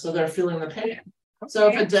everybody else. So they're feeling the pain. So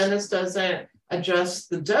if a dentist doesn't adjust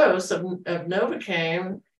the dose of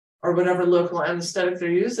Novocaine or whatever local anesthetic they're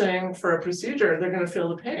using for a procedure, they're going to feel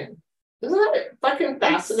the pain. Isn't that fucking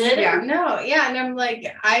fascinating? Yeah. No, yeah. And I'm like,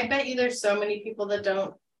 I bet you there's so many people that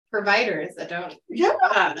don't, providers that don't.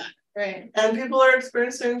 Yeah. Right. And people are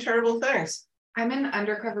experiencing terrible things. I'm an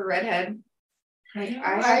undercover redhead. Like,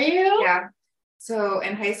 Are you? Yeah. So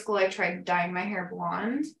in high school, I tried dyeing my hair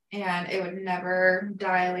blonde, and it would never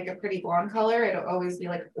dye like a pretty blonde color. It would always be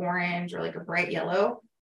like orange or like a bright yellow.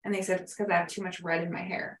 And they said it's because I have too much red in my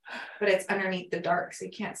hair, but it's underneath the dark, so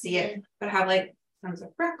you can't see it. But I have like tons of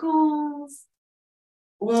freckles.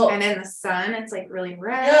 Well, And in the sun, it's like really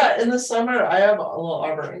red. yeah, in the summer, I have a little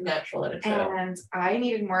arbor natural in it too. And I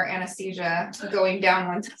needed more anesthesia going down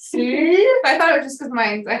one time. See? I thought it was just because of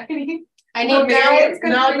my anxiety. I Well, need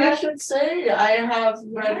now you should say I have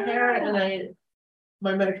red hair and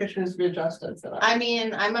my medication needs to be adjusted for that. I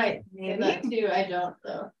mean, I might do that too. I don't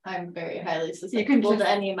though. I'm very highly susceptible to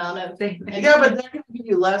any amount of thing. Yeah, but they're going to give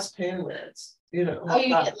you less pain meds. Oh, you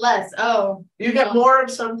get less. Oh, you get more of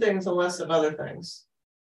some things and less of other things.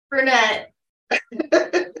 brunette.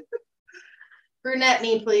 Brunette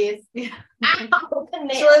me, please. Ow,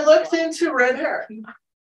 So I looked into red hair.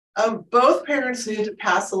 Both parents need to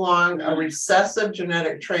pass along a recessive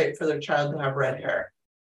genetic trait for their child to have red hair.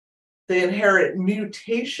 They inherit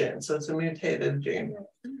mutations, so it's a mutated gene.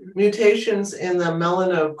 Mutations in the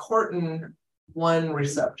melanocortin 1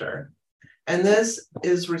 receptor. And this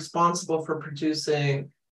is responsible for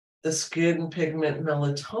producing the skin pigment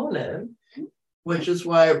melatonin, which is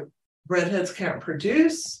why redheads can't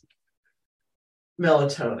produce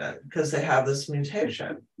melatonin because they have this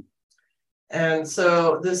mutation. And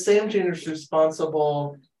so the same gene is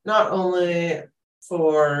responsible not only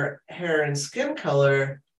for hair and skin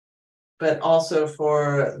color, but also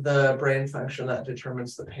for the brain function that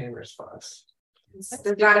determines the pain response. Does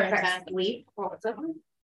that affect sleep? What was that one?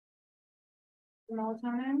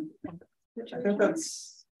 Melatonin? I think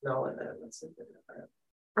that's melanin. That's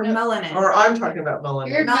or melanin. Or I'm talking about melanin.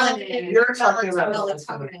 You're melanin. You're talking about melatonin.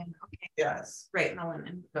 melatonin. Okay. Yes. Right,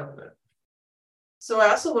 melanin. Melanin. So I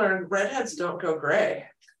also learned redheads don't go gray.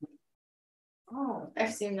 Oh,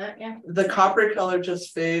 I've seen that, yeah. The copper color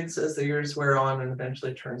just fades as the years wear on and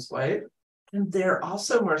eventually turns white. And they're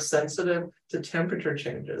also more sensitive to temperature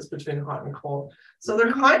changes between hot and cold. So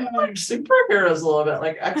they're kind of like superheroes a little bit,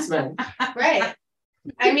 like X-Men. Right.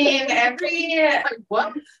 I mean,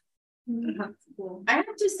 What? That's cool. I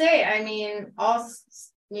have to say, I mean, all,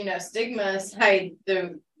 stigma aside,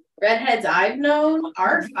 the redheads I've known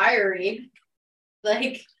are fiery.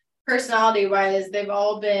 Like, personality wise, they've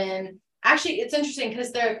all been, actually, it's interesting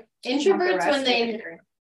because they're introverts when they.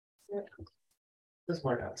 There's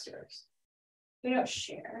more downstairs. We don't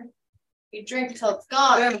share. You drink till it's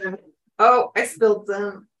gone. Oh, I spilled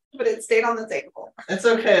some, but it stayed on the table. It's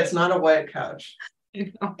okay. It's not a white couch.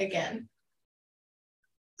 Again.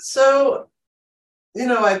 So,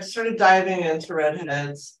 I started diving into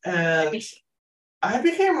redheads and I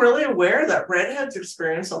became really aware that redheads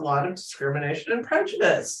experience a lot of discrimination and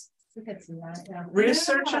prejudice.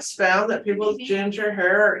 Research has found that people with ginger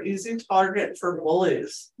hair are easy target for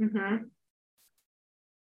bullies. Mm-hmm.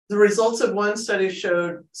 The results of one study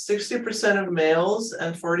showed 60% of males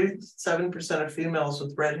and 47% of females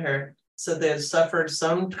with red hair said they had suffered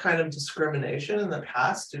some kind of discrimination in the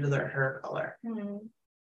past due to their hair color. Mm-hmm.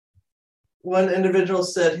 One individual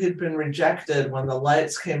said he'd been rejected when the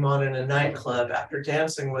lights came on in a nightclub after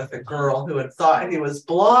dancing with a girl who had thought he was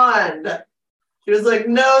blonde. He was like,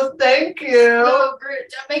 no, thank you. No,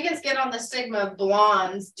 don't make us get on the stigma of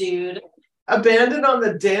blondes, dude. Abandoned on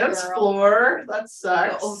the dance floor. That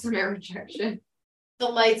sucks. The ultimate rejection. The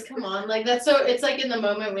lights come on like that. So it's like in the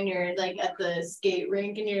moment when you're like at the skate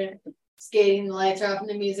rink and you're skating, the lights are off and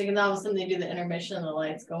the music, and all of a sudden they do the intermission and the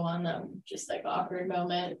lights go on. That just like awkward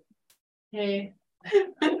moment. Hey.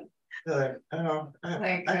 You're like, oh,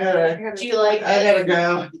 I gotta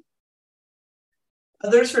go.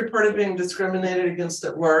 Others reported being discriminated against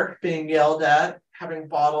at work, being yelled at, having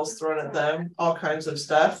bottles thrown at them, all kinds of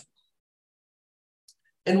stuff.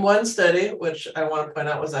 In one study, which I want to point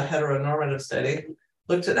out was a heteronormative study,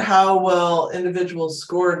 looked at how well individuals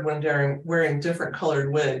scored when wearing different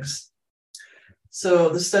colored wigs. So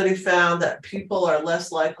the study found that people are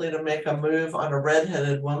less likely to make a move on a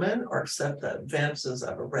redheaded woman or accept the advances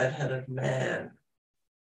of a redheaded man.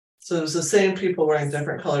 So it was the same people wearing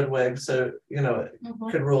different colored wigs, so it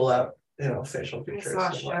could rule out facial I features. saw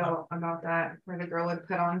a show about that where the girl would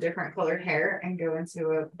put on different colored hair and go into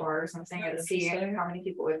a bar or something and see how many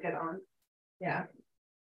people would put on. Yeah.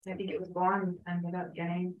 I think it was blonde ended up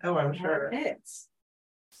getting I'm sure. hits.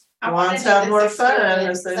 Blondes have more fun,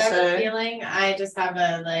 as they say. I just have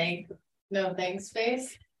a no thanks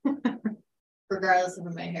face. Regardless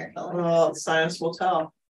of my hair color. Well, science will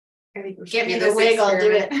tell. I think Give me the wig, I'll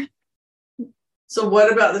do it. So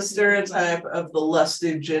what about the stereotype of the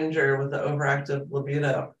lusty ginger with the overactive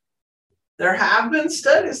libido? There have been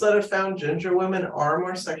studies that have found ginger women are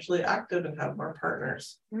more sexually active and have more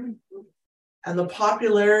partners. Mm-hmm. And the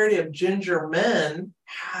popularity of ginger men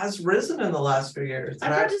has risen in the last few years. I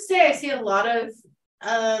have to say, I see a lot of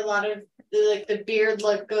the beard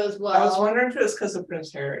look goes well. I was wondering if it was because of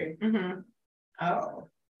Prince Harry. Mm-hmm. Oh,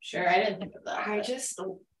 sure. I didn't think of that. I just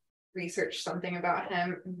researched something about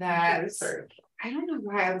him that I don't know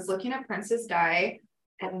why. I was looking at Princess Di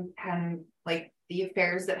and like the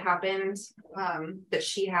affairs that happened that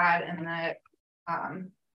she had and that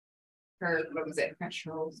her what was it, Prince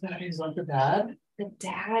Charles? He's like the dad. The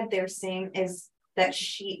dad they're saying is that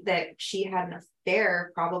she had an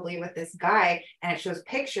affair probably with this guy, and it shows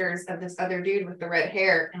pictures of this other dude with the red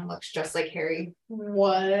hair and looks just like Harry.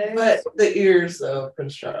 What? But the ears though,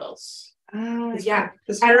 Prince Charles. Yeah.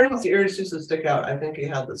 His Harry's ears used to stick out. I think he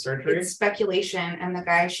had the surgery. It's speculation, and the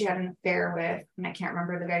guy she had an affair with, and I can't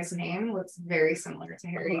remember the guy's name, looks very similar to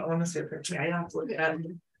Harry. I want to see a picture. Yeah, I have to look it up.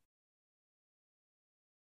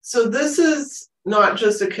 So this is not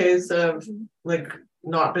just a case of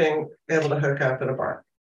not being able to hook up at a bar.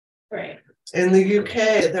 Right. In the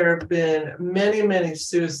UK, there have been many, many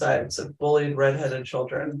suicides of bullied redheaded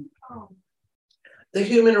children. Oh. The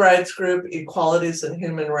human rights group Equalities and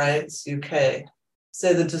Human Rights UK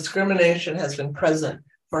say the discrimination has been present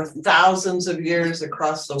for thousands of years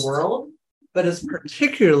across the world, but is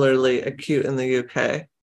particularly acute in the UK.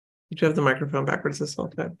 Did you have the microphone backwards this whole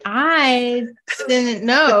time? I didn't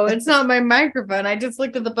know. It's not my microphone. I just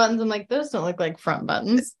looked at the buttons. I'm like, those don't look like front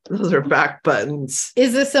buttons. Those are back buttons.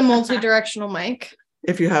 Is this a multi-directional mic?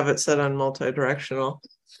 If you have it set on multi-directional,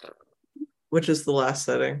 which is the last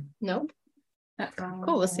setting. Nope.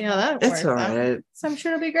 Cool. We'll see how that works. It's all right. So I'm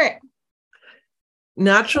sure it'll be great.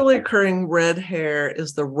 Naturally occurring red hair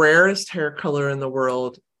is the rarest hair color in the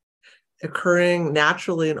world, occurring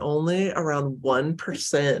naturally in only around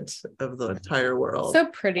 1% of the entire world. So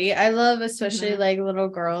pretty. I love especially like little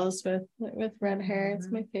girls with red hair. It's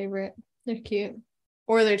my favorite. They're cute.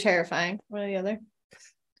 Or they're terrifying. One or the other.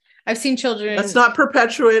 I've seen children. Let's not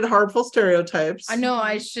perpetuate harmful stereotypes. I know.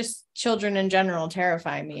 It's just children in general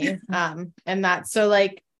terrify me. And that's so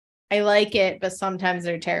like I like it, but sometimes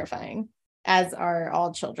they're terrifying, as are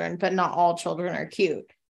all children, but not all children are cute.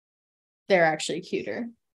 They're actually cuter.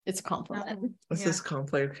 It's a compliment. This is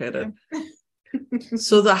complicated.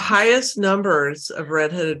 So the highest numbers of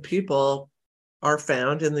redheaded people are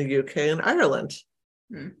found in the UK and Ireland.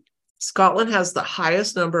 Scotland has the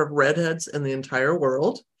highest number of redheads in the entire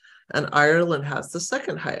world, and Ireland has the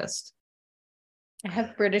second highest. I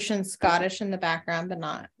have British and Scottish in the background, but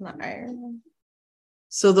not Ireland.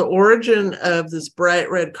 So the origin of this bright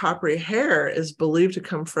red coppery hair is believed to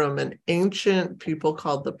come from an ancient people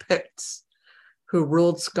called the Picts, who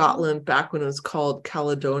ruled Scotland back when it was called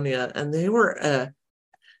Caledonia. And they were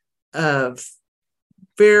a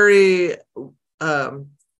very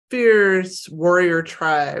fierce warrior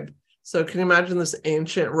tribe. So can you imagine this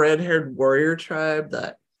ancient red-haired warrior tribe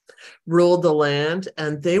that ruled the land?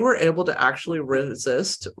 And they were able to actually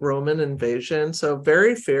resist Roman invasion. So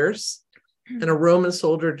very fierce. And a Roman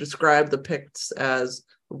soldier described the Picts as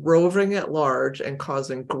roving at large and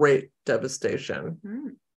causing great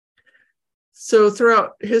devastation. So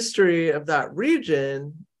throughout history of that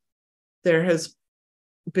region, there has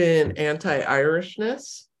been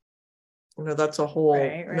anti-Irishness. You know, that's a whole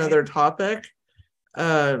another topic.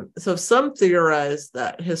 So some theorize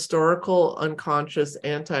that historical unconscious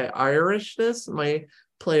anti-Irishness might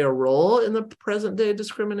play a role in the present day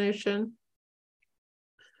discrimination.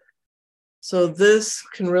 So this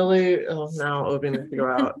can really, now Obi needs to go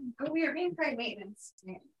out. Oh, we are being high maintenance.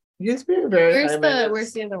 He's being very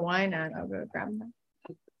Where's the other wine at? I'll go grab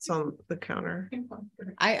that. It's on the counter.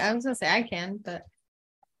 I was gonna say I can, but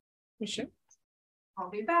you sure? I'll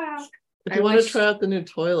be back. If you want to try out the new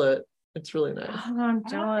toilet, it's really nice. Oh, I'm I don't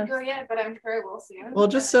jealous. have to go yet, but I'm sure we'll see. Well,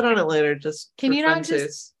 just sit on it later. Just Can for you not fun just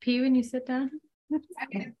taste. pee when you sit down? I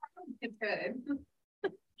mean, it's good.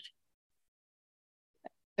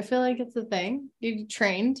 I feel like it's a thing. You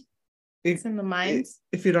trained. It's in the minds.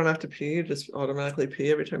 If you don't have to pee, you just automatically pee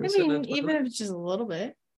every time you sit in a even toilet. if it's just a little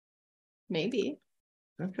bit, maybe.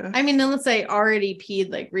 Okay. I mean, unless I already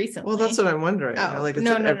peed like recently. Well, that's what I'm wondering. Oh, Like it's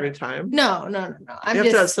no, every time. No. You have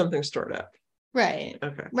to have something stored up. Right.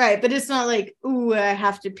 Okay. Right. But it's not like, ooh, I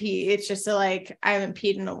have to pee. It's just like I haven't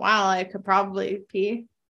peed in a while. I could probably pee.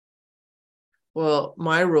 Well,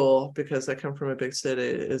 my rule, because I come from a big city,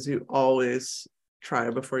 is you always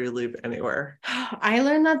try before you leave anywhere. I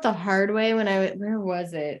learned that the hard way when where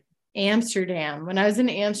was it? Amsterdam. When I was in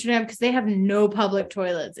Amsterdam, because they have no public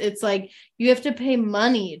toilets. It's like you have to pay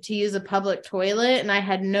money to use a public toilet. And I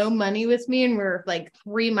had no money with me, and we're like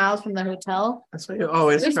 3 miles from the hotel. That's what you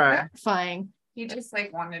always try. Terrifying. You just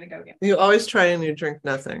like wanted to go get. You always try and you drink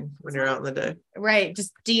nothing when you're out in the day. Right.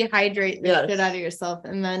 Just dehydrate the shit out of yourself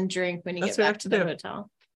and then drink when you get back to the hotel.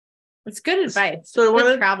 It's good advice. So I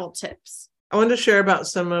wanted travel tips. I wanted to share about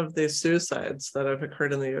some of the suicides that have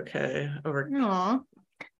occurred in the UK over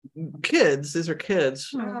kids. These are kids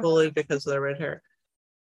bullied because of their red hair.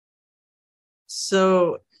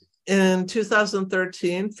 So in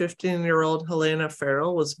 2013, 15-year-old Helena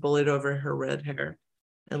Farrell was bullied over her red hair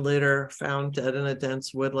and later found dead in a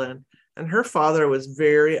dense woodland. And her father was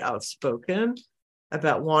very outspoken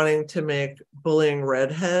about wanting to make bullying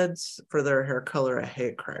redheads for their hair color a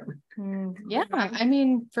hate crime. Yeah, I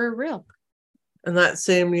mean, for real. And that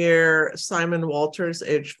same year, Simon Walters,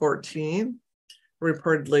 age 14,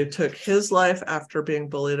 reportedly took his life after being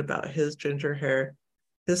bullied about his ginger hair.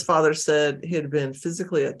 His father said he had been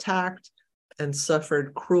physically attacked and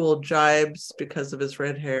suffered cruel jibes because of his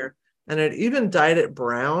red hair, and had even dyed it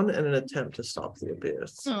brown in an attempt to stop the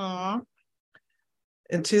abuse. Aww.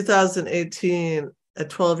 In 2018, a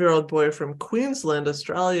 12-year-old boy from Queensland,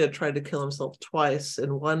 Australia, tried to kill himself twice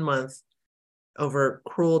in 1 month over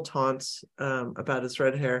cruel taunts about his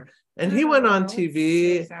red hair. And he went on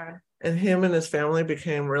TV, and him and his family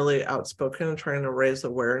became really outspoken and trying to raise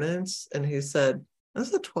awareness. And he said, this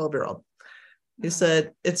is a 12-year-old. He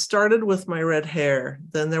said, it started with my red hair,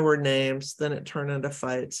 then there were names, then it turned into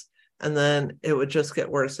fights, and then it would just get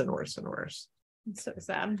worse and worse and worse. It's so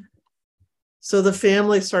sad. So the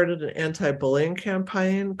family started an anti-bullying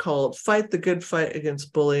campaign called Fight the Good Fight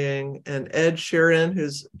Against Bullying, and Ed Sheeran,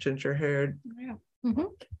 who's ginger-haired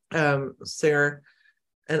singer,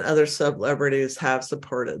 and other celebrities have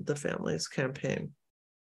supported the family's campaign.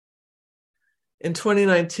 In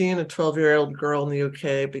 2019, a 12-year-old girl in the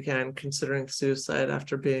UK began considering suicide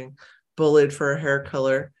after being bullied for her hair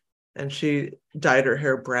color, and she dyed her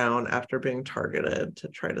hair brown after being targeted to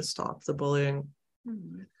try to stop the bullying.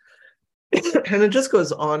 And it just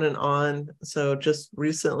goes on and on. So just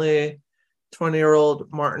recently,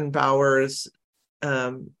 20-year-old Martin Bowers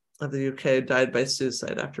of the UK died by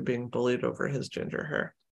suicide after being bullied over his ginger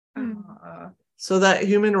hair. So that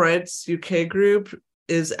Human Rights UK group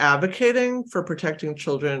is advocating for protecting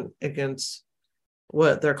children against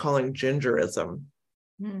what they're calling gingerism.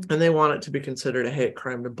 And they want it to be considered a hate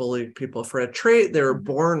crime to bully people for a trait they were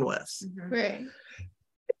born with. Right.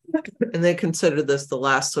 And they consider this the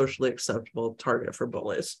last socially acceptable target for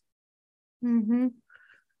bullies.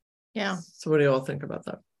 Yeah. So what do you all think about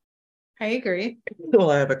that? I agree.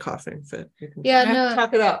 Well, I have a coughing fit. Yeah, no,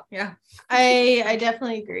 talk it up. Yeah. I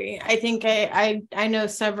definitely agree. I think I know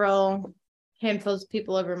several handfuls of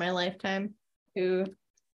people over my lifetime who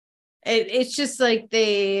it's just like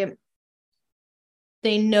they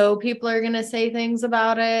know people are going to say things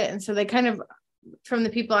about it, and so they kind of, from the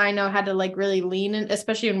people I know, had to like really lean in,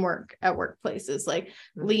 especially in workplaces, like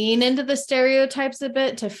lean into the stereotypes a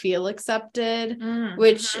bit to feel accepted,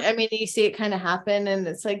 which I mean, you see it kind of happen, and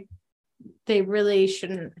it's like they really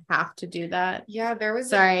shouldn't have to do that. Yeah, there was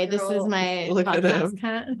this is my podcast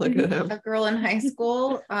cat. Look at him. A girl in high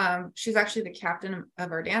school. She's actually the captain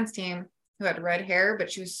of our dance team, who had red hair,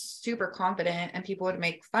 but she was super confident, and people would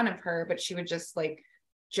make fun of her, but she would just like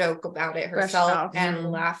joke about it herself and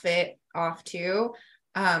laugh it off too.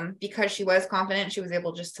 Because she was confident, she was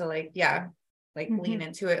able just to lean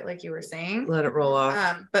into it, like you were saying. Let it roll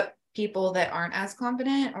off. But people that aren't as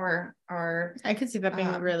confident or are, I could see that being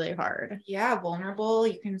really hard. Yeah, vulnerable.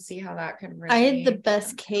 You can see how that could really. I had the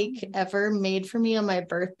best cake ever made for me on my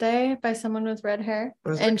birthday by someone with red hair.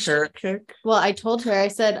 Was it carrot cake? Well, I told her, I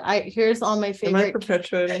said, here's all my favorite. Am I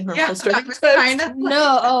perpetuating her kind of.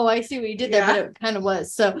 No, I see what you did there, but it kind of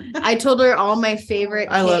was. So I told her all my favorite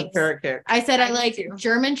I cakes. love carrot cake. I said I like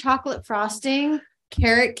German chocolate frosting,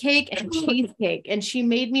 carrot cake, and cheesecake. And she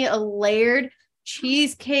made me a layered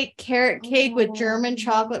cheesecake carrot cake with German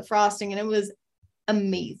chocolate frosting, and it was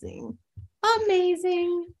amazing.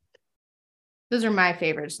 Those are my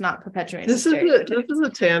favorites, not perpetuating. This is a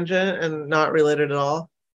tangent and not related at all.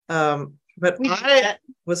 But I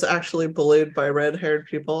was actually bullied by red-haired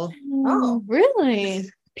people. Oh, really?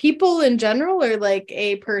 People in general, or like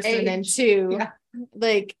a person and two? Yeah.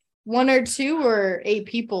 Like one or two, or a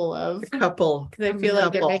people of? A couple. Because I feel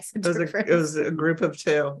like it makes a difference. It was a group of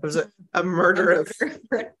two. It was a murder of.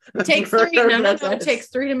 It takes three. None of them takes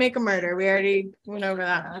three to make a murder. We already went over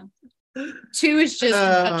that. Two is just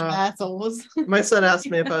a bunch of assholes. My son asked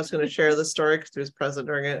me if I was going to share the story because he was present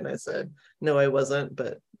during it, and I said no, I wasn't,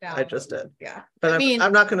 but I just did. Yeah, but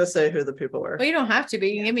I'm not going to say who the people were. Well, you don't have to, but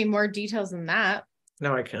you can give me more details than that.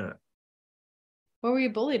 No, I can't. What were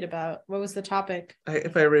you bullied about? What was the topic?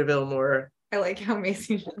 If I reveal more, I like how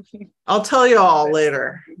Macy. I'll tell you all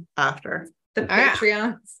later after The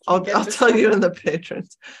Patreons. I'll tell you in the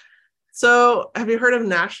patrons. So, have you heard of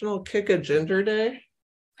National Kick a Ginger Day?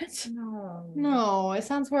 What? No, it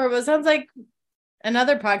sounds horrible. It sounds like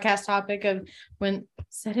another podcast topic of when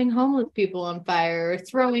setting homeless people on fire or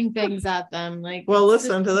throwing things at them. Like, well,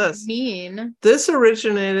 listen to this. Mean. This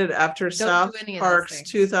originated after Don't South do any of Park's those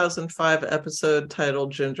things. 2005 episode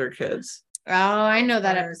titled Ginger Kids. Oh, I know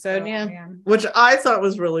that episode. Yeah. Which I thought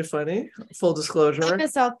was really funny. Full disclosure. I'm a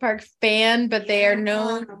South Park fan, but they are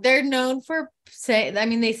known. They're known for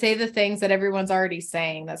they say the things that everyone's already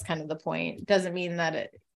saying. That's kind of the point. Doesn't mean that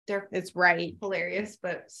it's right. Hilarious,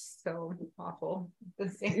 but so awful.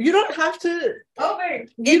 You don't have to. Oh wait.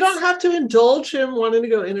 You don't have to indulge him wanting to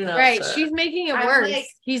go in and out. Right. She's making it worse.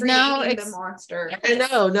 He's now the monster. I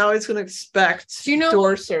know. Now he's going to expect know,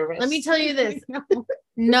 door service. Let me tell you this.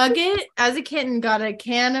 Nugget, as a kitten, got a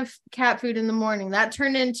can of cat food in the morning. That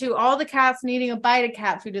turned into all the cats needing a bite of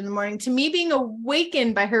cat food in the morning, to me being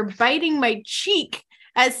awakened by her biting my cheek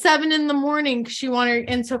at 7 a.m. She wanted,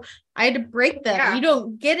 and so I had to break them. Yeah. You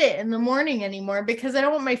don't get it in the morning anymore because I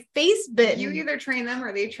don't want my face bitten. You either train them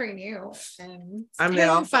or they train you. And I'm the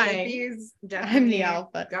alpha. I'm the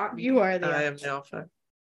alpha. You are the alpha. I am the alpha.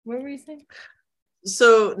 What were you saying?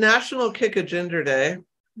 So, National Kick a Ginger Day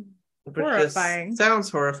Horrifying. Sounds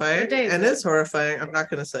horrifying What day is and it? is horrifying. I'm not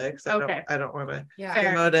going to say because Okay. I don't want to Yeah.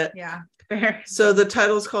 Fair. promote it. Yeah. Fair. So the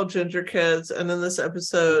title is called Ginger Kids, and in this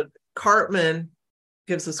episode, Cartman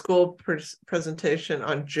gives a school presentation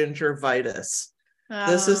on gingivitis.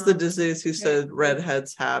 This is the disease he said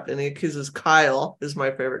redheads have, and he accuses Kyle, who's my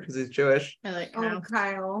favorite because he's Jewish. I like Oh, Kyle.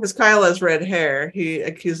 Kyle. Because Kyle has red hair, he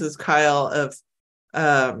accuses Kyle of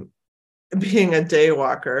being a day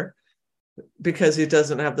walker because he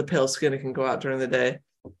doesn't have the pale skin and can go out during the day.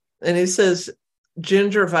 And he says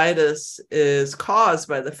gingivitis is caused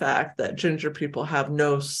by the fact that ginger people have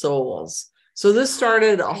no souls. So this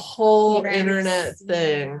started a whole internet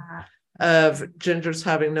thing of gingers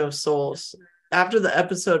having no souls. After the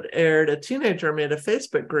episode aired, a teenager made a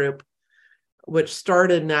Facebook group which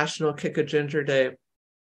started National Kick a Ginger Day.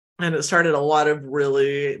 And it started a lot of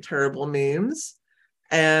really terrible memes.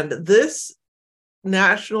 And this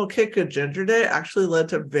National Kick a Ginger Day actually led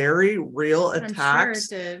to very real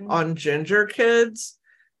attacks on ginger kids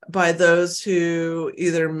by those who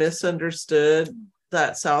either misunderstood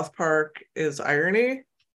that South Park is irony.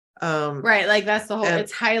 Right, like that's the whole,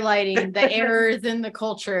 it's highlighting the errors in the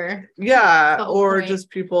culture. Yeah, or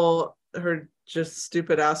just people who are just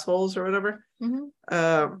stupid assholes or whatever.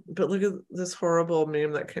 Mm-hmm. But look at this horrible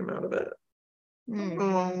meme that came out of it.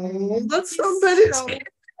 Mm. That's somebody's.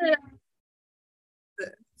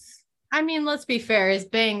 I mean, let's be fair. His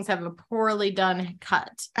bangs have a poorly done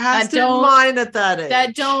cut. As did mine at that age.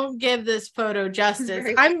 That don't give this photo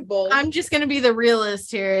justice. I'm just gonna be the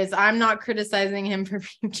realist here. Is I'm not criticizing him for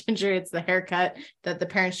being ginger. It's the haircut that the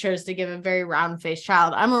parents chose to give a very round-faced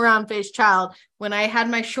child. I'm a round-faced child. When I had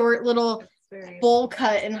my short little bowl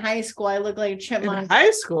cut in high school, I looked like a chipmunk. In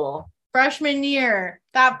high school? Freshman year,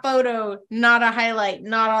 that photo, not a highlight,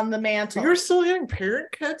 not on the mantle. You were still getting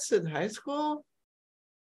parent cuts in high school?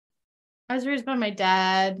 I was raised by my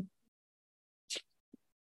dad.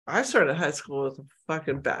 I started high school with a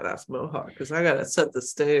fucking badass mohawk because I gotta set the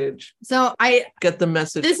stage. So I get the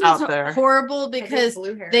message this out is there. Horrible because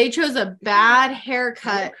they chose a bad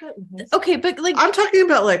haircut. Okay, but like I'm talking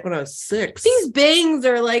about like when I was 6. These bangs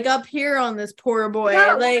are like up here on this poor boy.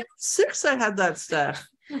 Yeah, like 6, I had that stuff.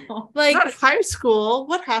 Like not high school.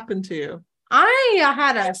 What happened to you? I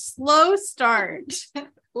had a slow start.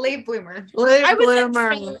 Late bloomer. Late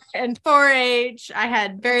bloomer. And 4-H, I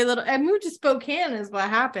had very little. I moved to Spokane, is what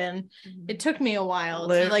happened. It took me a while.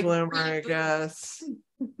 Late to, like, bloomer, I guess.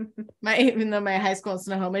 Even though my high school in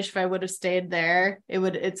Snohomish, if I would have stayed there,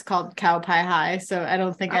 it's called Cow Pie High. So I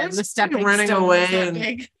don't think I was stepping running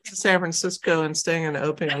away to San Francisco and staying in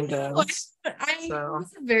opium dens. I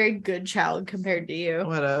was a very good child compared to you.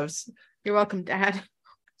 What else? You're welcome, Dad.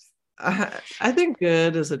 I think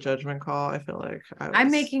good is a judgment call. I feel like I'm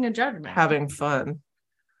making a judgment. Having fun.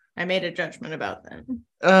 I made a judgment about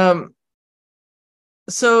that.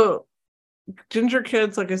 So ginger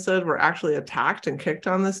kids, like I said, were actually attacked and kicked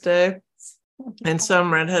on this day. And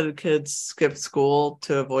some redheaded kids skipped school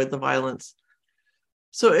to avoid the violence.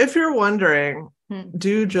 So if you're wondering,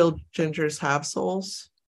 do gingers have souls?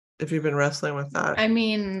 If you've been wrestling with that. I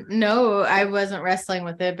mean, no, I wasn't wrestling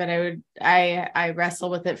with it, but I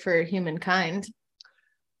wrestle with it for humankind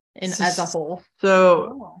as a whole.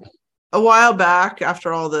 So a while back,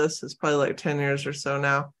 after all this, it's probably like 10 years or so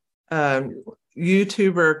now,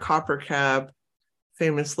 YouTuber Copper Cab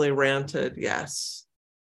famously ranted, yes,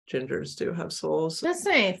 gingers do have souls. That's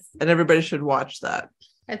nice. And everybody should watch that.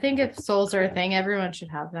 I think if souls are a thing, everyone should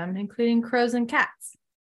have them, including crows and cats.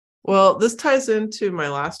 Well, this ties into my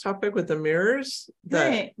last topic with the mirrors,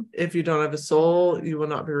 that if you don't have a soul, you will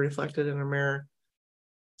not be reflected in a mirror.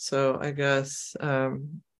 So I guess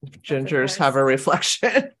gingers have a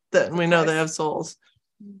reflection, then we know they have souls.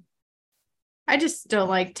 I just don't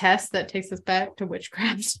like tests that takes us back to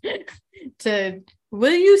witchcraft.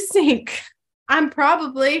 Will you sink? I'll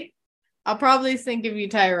probably sink if you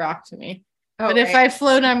tie a rock to me. But if I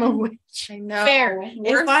float, I'm a witch. I know. Fair.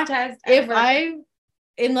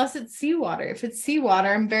 Unless it's seawater. If it's seawater,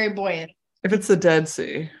 I'm very buoyant. If it's the Dead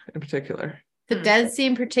Sea in particular. The Dead Sea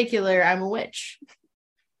in particular, I'm a witch.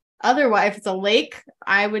 Otherwise, if it's a lake,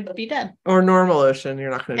 I would be dead. Or normal ocean,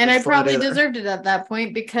 you're not going to. And I probably deserved it at that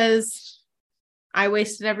point because I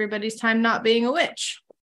wasted everybody's time not being a witch.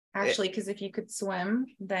 Actually, because if you could swim,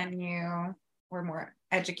 then you were more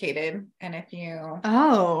educated. And if you...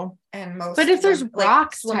 But if there's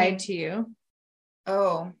rocks tied to you...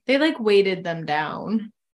 They like weighted them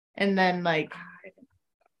down and then like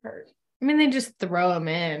I mean they just throw them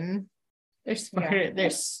in. They're smart. Yeah. They're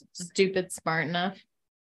stupid smart enough.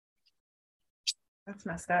 That's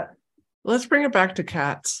messed up. Let's bring it back to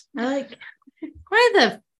cats. Why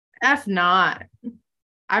the F not?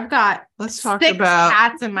 I've got Let's talk 6 about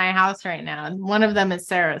cats in my house right now, and one of them is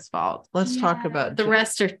Sarah's fault. let's talk Yeah. about The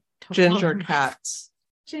rest are ginger cats.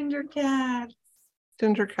 Ginger cat.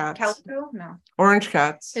 Ginger cats. Calico? No. Orange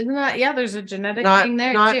cats. Isn't that, yeah, there's a genetic Not thing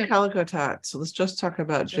there not too. calico tats. So let's just talk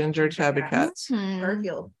about Just ginger ginger tabby cats. cats.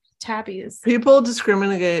 Garfield. Tabbies. People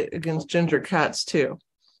discriminate against ginger cats too.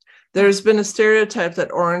 There's been a stereotype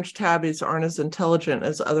that orange tabbies aren't as intelligent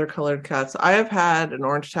as other colored cats. I have had an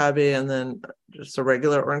orange tabby and then just a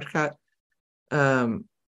regular orange cat. I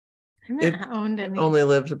It haven't owned any. Only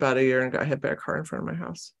lived about a year and got hit by a car in front of my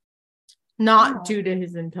house. Not Oh. due to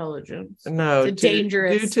his intelligence. No, It's a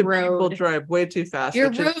dangerous due to people road. drive way too fast. Your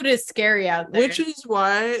which is- road is scary out there. Which is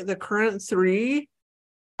why the current 3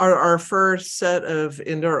 are our first set of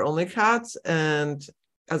indoor only cats, and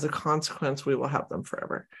as a consequence, we will have them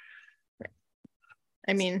forever.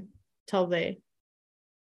 I mean, till they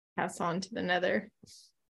pass on to the nether.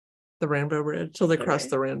 The Rainbow Bridge, till they cross Okay.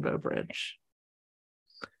 the Rainbow Bridge.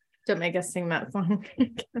 Don't make us sing that song.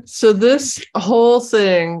 So this whole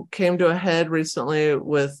thing came to a head recently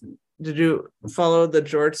with, did you follow the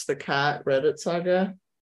George the Cat Reddit saga?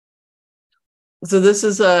 So this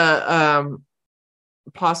is a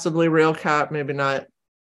possibly real cat, maybe not,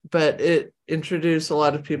 but it introduced a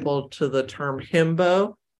lot of people to the term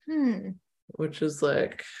himbo, which is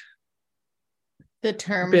like The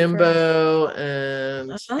term bimbo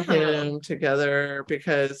and Oh. him together,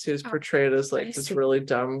 because he was portrayed as like I this see. really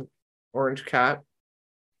dumb orange cat.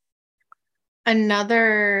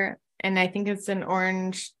 Another, and I think it's an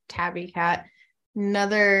orange tabby cat.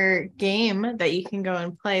 Another game that you can go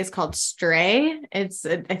and play is called Stray. It's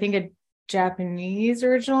I think a Japanese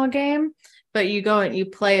original game, but you go and you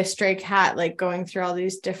play a stray cat, like going through all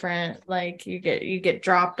these different, like you get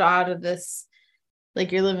dropped out of this,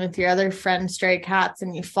 like you're living with your other friend stray cats,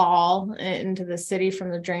 and you fall into the city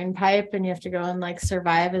from the drain pipe, and you have to go and like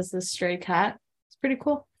survive as this stray cat. It's pretty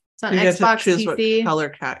cool. It's on You get to Xbox, choose what PC, color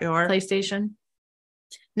cat you are. PlayStation.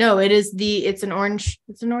 No, it's an orange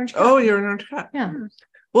cat. Oh, you're an orange cat. Yeah.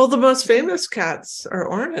 Well, the most famous cats are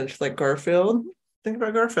orange, like Garfield. Think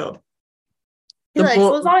about Garfield. He likes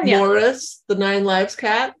lasagna. Morris, the 9 Lives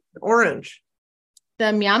cat, orange. The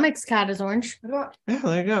Meowmix cat is orange. What about Yeah,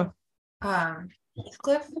 there you go.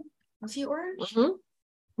 Heathcliff? Was he orange?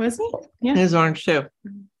 Was he? Yeah. He's orange too,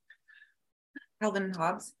 Calvin and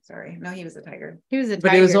Hobbes? Sorry. No, he was a tiger. He was a tiger.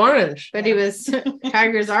 but he was orange. But he was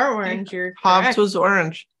tigers are orange. You're Hobbs correct. was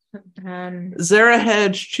orange. Zara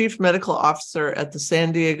Hedge, chief medical officer at the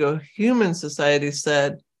San Diego Human Society,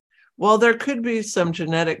 said, while there could be some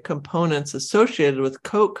genetic components associated with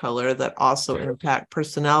coat color that also impact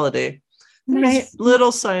personality, Right. there's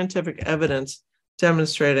little scientific evidence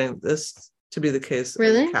demonstrating this to be the case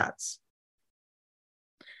Really? in cats.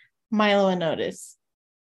 Milo and Otis.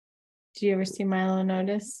 Do you ever see Milo and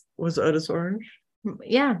Otis? Was Otis orange?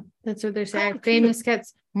 Yeah, that's what they're saying. Oh, cute. Famous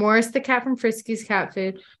cats. Morris the cat from Frisky's Cat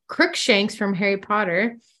Food. Crookshanks from Harry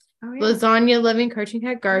Potter. Oh, Lasagna loving cartoon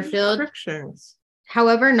cat Garfield. Crookshanks.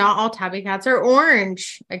 However, not all tabby cats are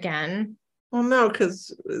orange again. Well, no,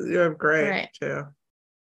 because you have gray Right. too.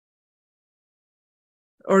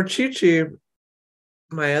 Or Chi-Chi,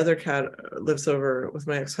 my other cat lives over with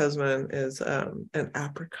my ex-husband, is an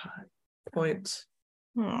apricot point.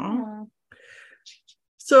 Aw.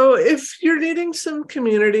 So if you're needing some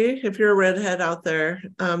community, if you're a redhead out there,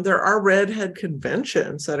 there are redhead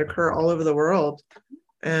conventions that occur all over the world,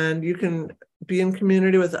 and you can be in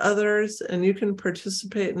community with others, and you can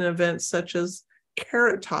participate in events such as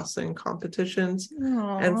carrot tossing competitions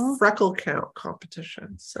Aw. and freckle count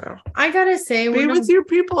competitions. So I gotta say, be one with of- your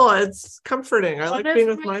people. It's comforting. I one like of being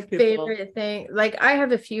with my people. favorite thing, like I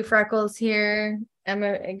have a few freckles here. I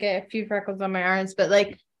get a few freckles on my arms, but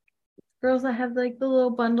like girls that have like the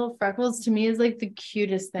little bundle freckles, to me is like the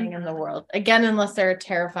cutest thing in the world. Again, unless they're a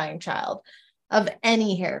terrifying child of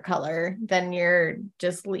any hair color, then you're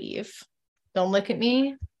just leave. Don't look at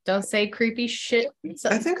me. Don't say creepy shit.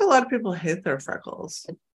 I think a lot of people hate their freckles.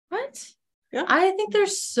 What? Yeah. I think they're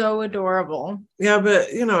so adorable. Yeah, but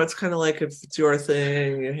it's kind of like if it's your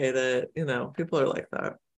thing, you hate it. People are like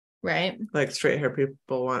that. Right? Like straight hair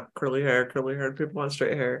people want curly haired people want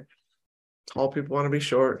straight hair. Tall people want to be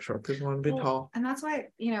short people want to be tall. And that's why,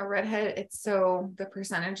 redhead, the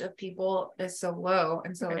percentage of people is so low.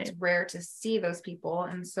 And so Right. it's rare to see those people.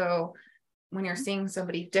 And so when you're seeing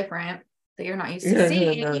somebody different that you're not used You're to gonna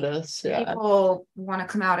seeing, notice, yeah. people want to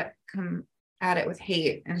come at it with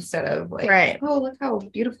hate instead of like, Right. oh, look how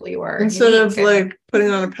beautiful you are. Instead of unique, and- like putting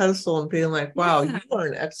on a pedestal and being like, wow, Yeah. you are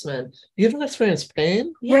an X-Men. You don't experience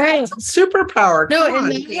pain? Yeah. Right. Superpower. No, come and on.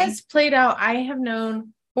 that has played out. I have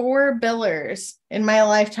known 4 billers in my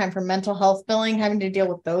lifetime for mental health billing, having to deal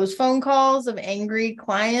with those phone calls of angry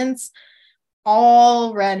clients,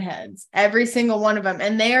 all redheads, every single one of them.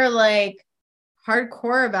 And they are like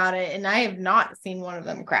hardcore about it. And I have not seen one of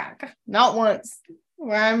them crack, not once,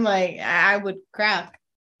 where I'm like, I would crack.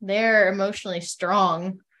 They're emotionally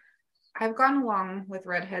strong. I've gone along with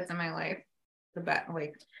redheads in my life. I some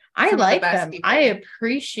of the like best them. people. I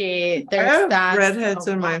appreciate I their have stats redheads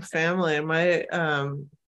a in my lot. family. My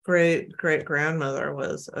great grandmother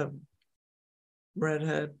was a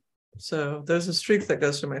redhead. So there's a streak that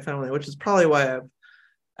goes through my family, which is probably why I've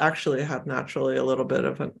actually have naturally a little bit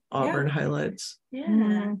of an auburn highlights. Yeah.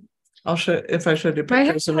 Mhm. I'll show if I showed you My hair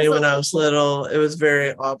pictures of has me a when I was little, it was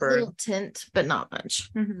very auburn. Little tint, but not much.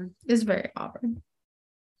 Mm-hmm. It's very auburn.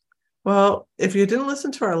 Well, if you didn't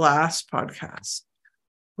listen to our last podcast,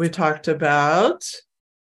 we talked about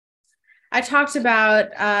I talked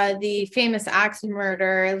about the famous axe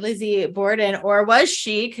murderer, Lizzie Borden, or was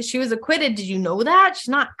she? Because she was acquitted. Did you know that? She's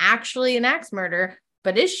not actually an axe murderer,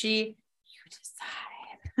 but is she?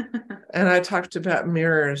 You decide. and I talked about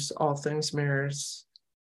mirrors, all things mirrors.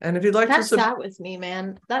 And if you'd like That to sat with me,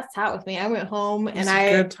 man. That sat with me. I went home and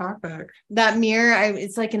a good topic. That mirror,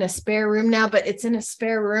 it's like in a spare room now, but it's in a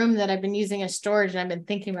spare room that I've been using as storage. And I've been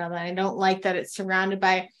thinking about that. I don't like that it's surrounded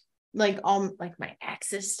by like all like my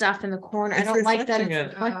ex's stuff in the corner. It's I don't like that it's reflecting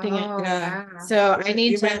it. reflecting it. Yeah. So I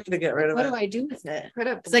need You might have to to get rid of what it. do I do with it? Put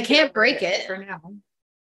it 'Cause I can't break it. for now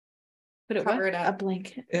Put it Cover what? it up. A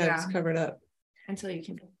blanket. Yeah, it's Yeah. covered up. until you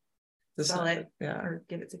can This sell is- it Yeah. or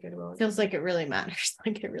give it to Goodwill. Feels like it really matters.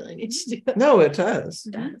 Like it really needs to do that. No, it does.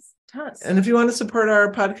 It does. It does. And if you want to support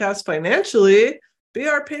our podcast financially, be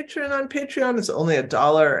our patron on Patreon. It's only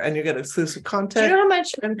 $1 and you get exclusive do you content know how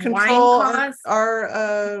much and wine control costs?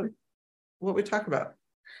 our what we talk about.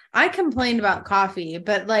 I complained about coffee,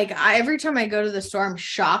 but like every time I go to the store, I'm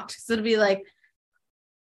shocked. So it'll be like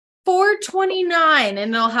 $4.29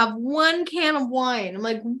 and they'll have 1 can of wine. I'm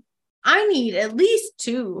like, I need at least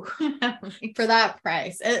 2 for that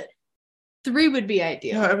price. 3 would be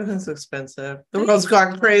ideal. You know, everything's expensive. The world's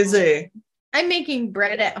gone crazy. I'm making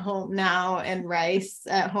bread at home now and rice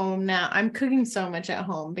at home now. I'm cooking so much at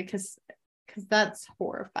home because that's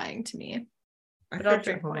horrifying to me. I But I'll cook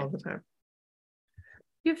drink at home wine. all the time.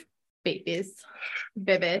 You have babies.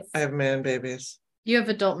 Babies. I have man babies. You have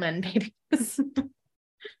adult men babies.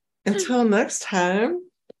 Until next time,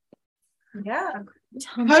 Yeah.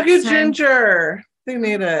 Until hug next a time. ginger. They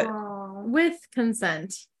need it. With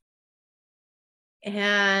consent.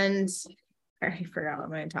 And I already forgot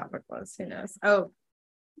what my topic was. Who knows? Oh,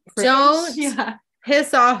 don't Yeah.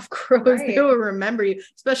 piss off crows. Right. They will remember you,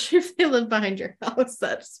 especially if they live behind your house.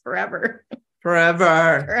 That's forever.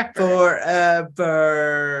 Forever. Forever.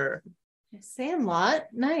 Forever. Sandlot.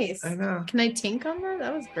 Nice. I know. Can I tink on that?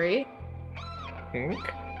 That was great. Tink?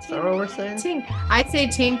 Is that what we're saying? Tink. I say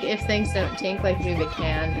tink if things don't tink, like move a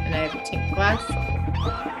can and I have a tink glass.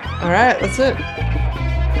 All right, that's it.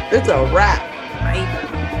 It's a wrap. Bye.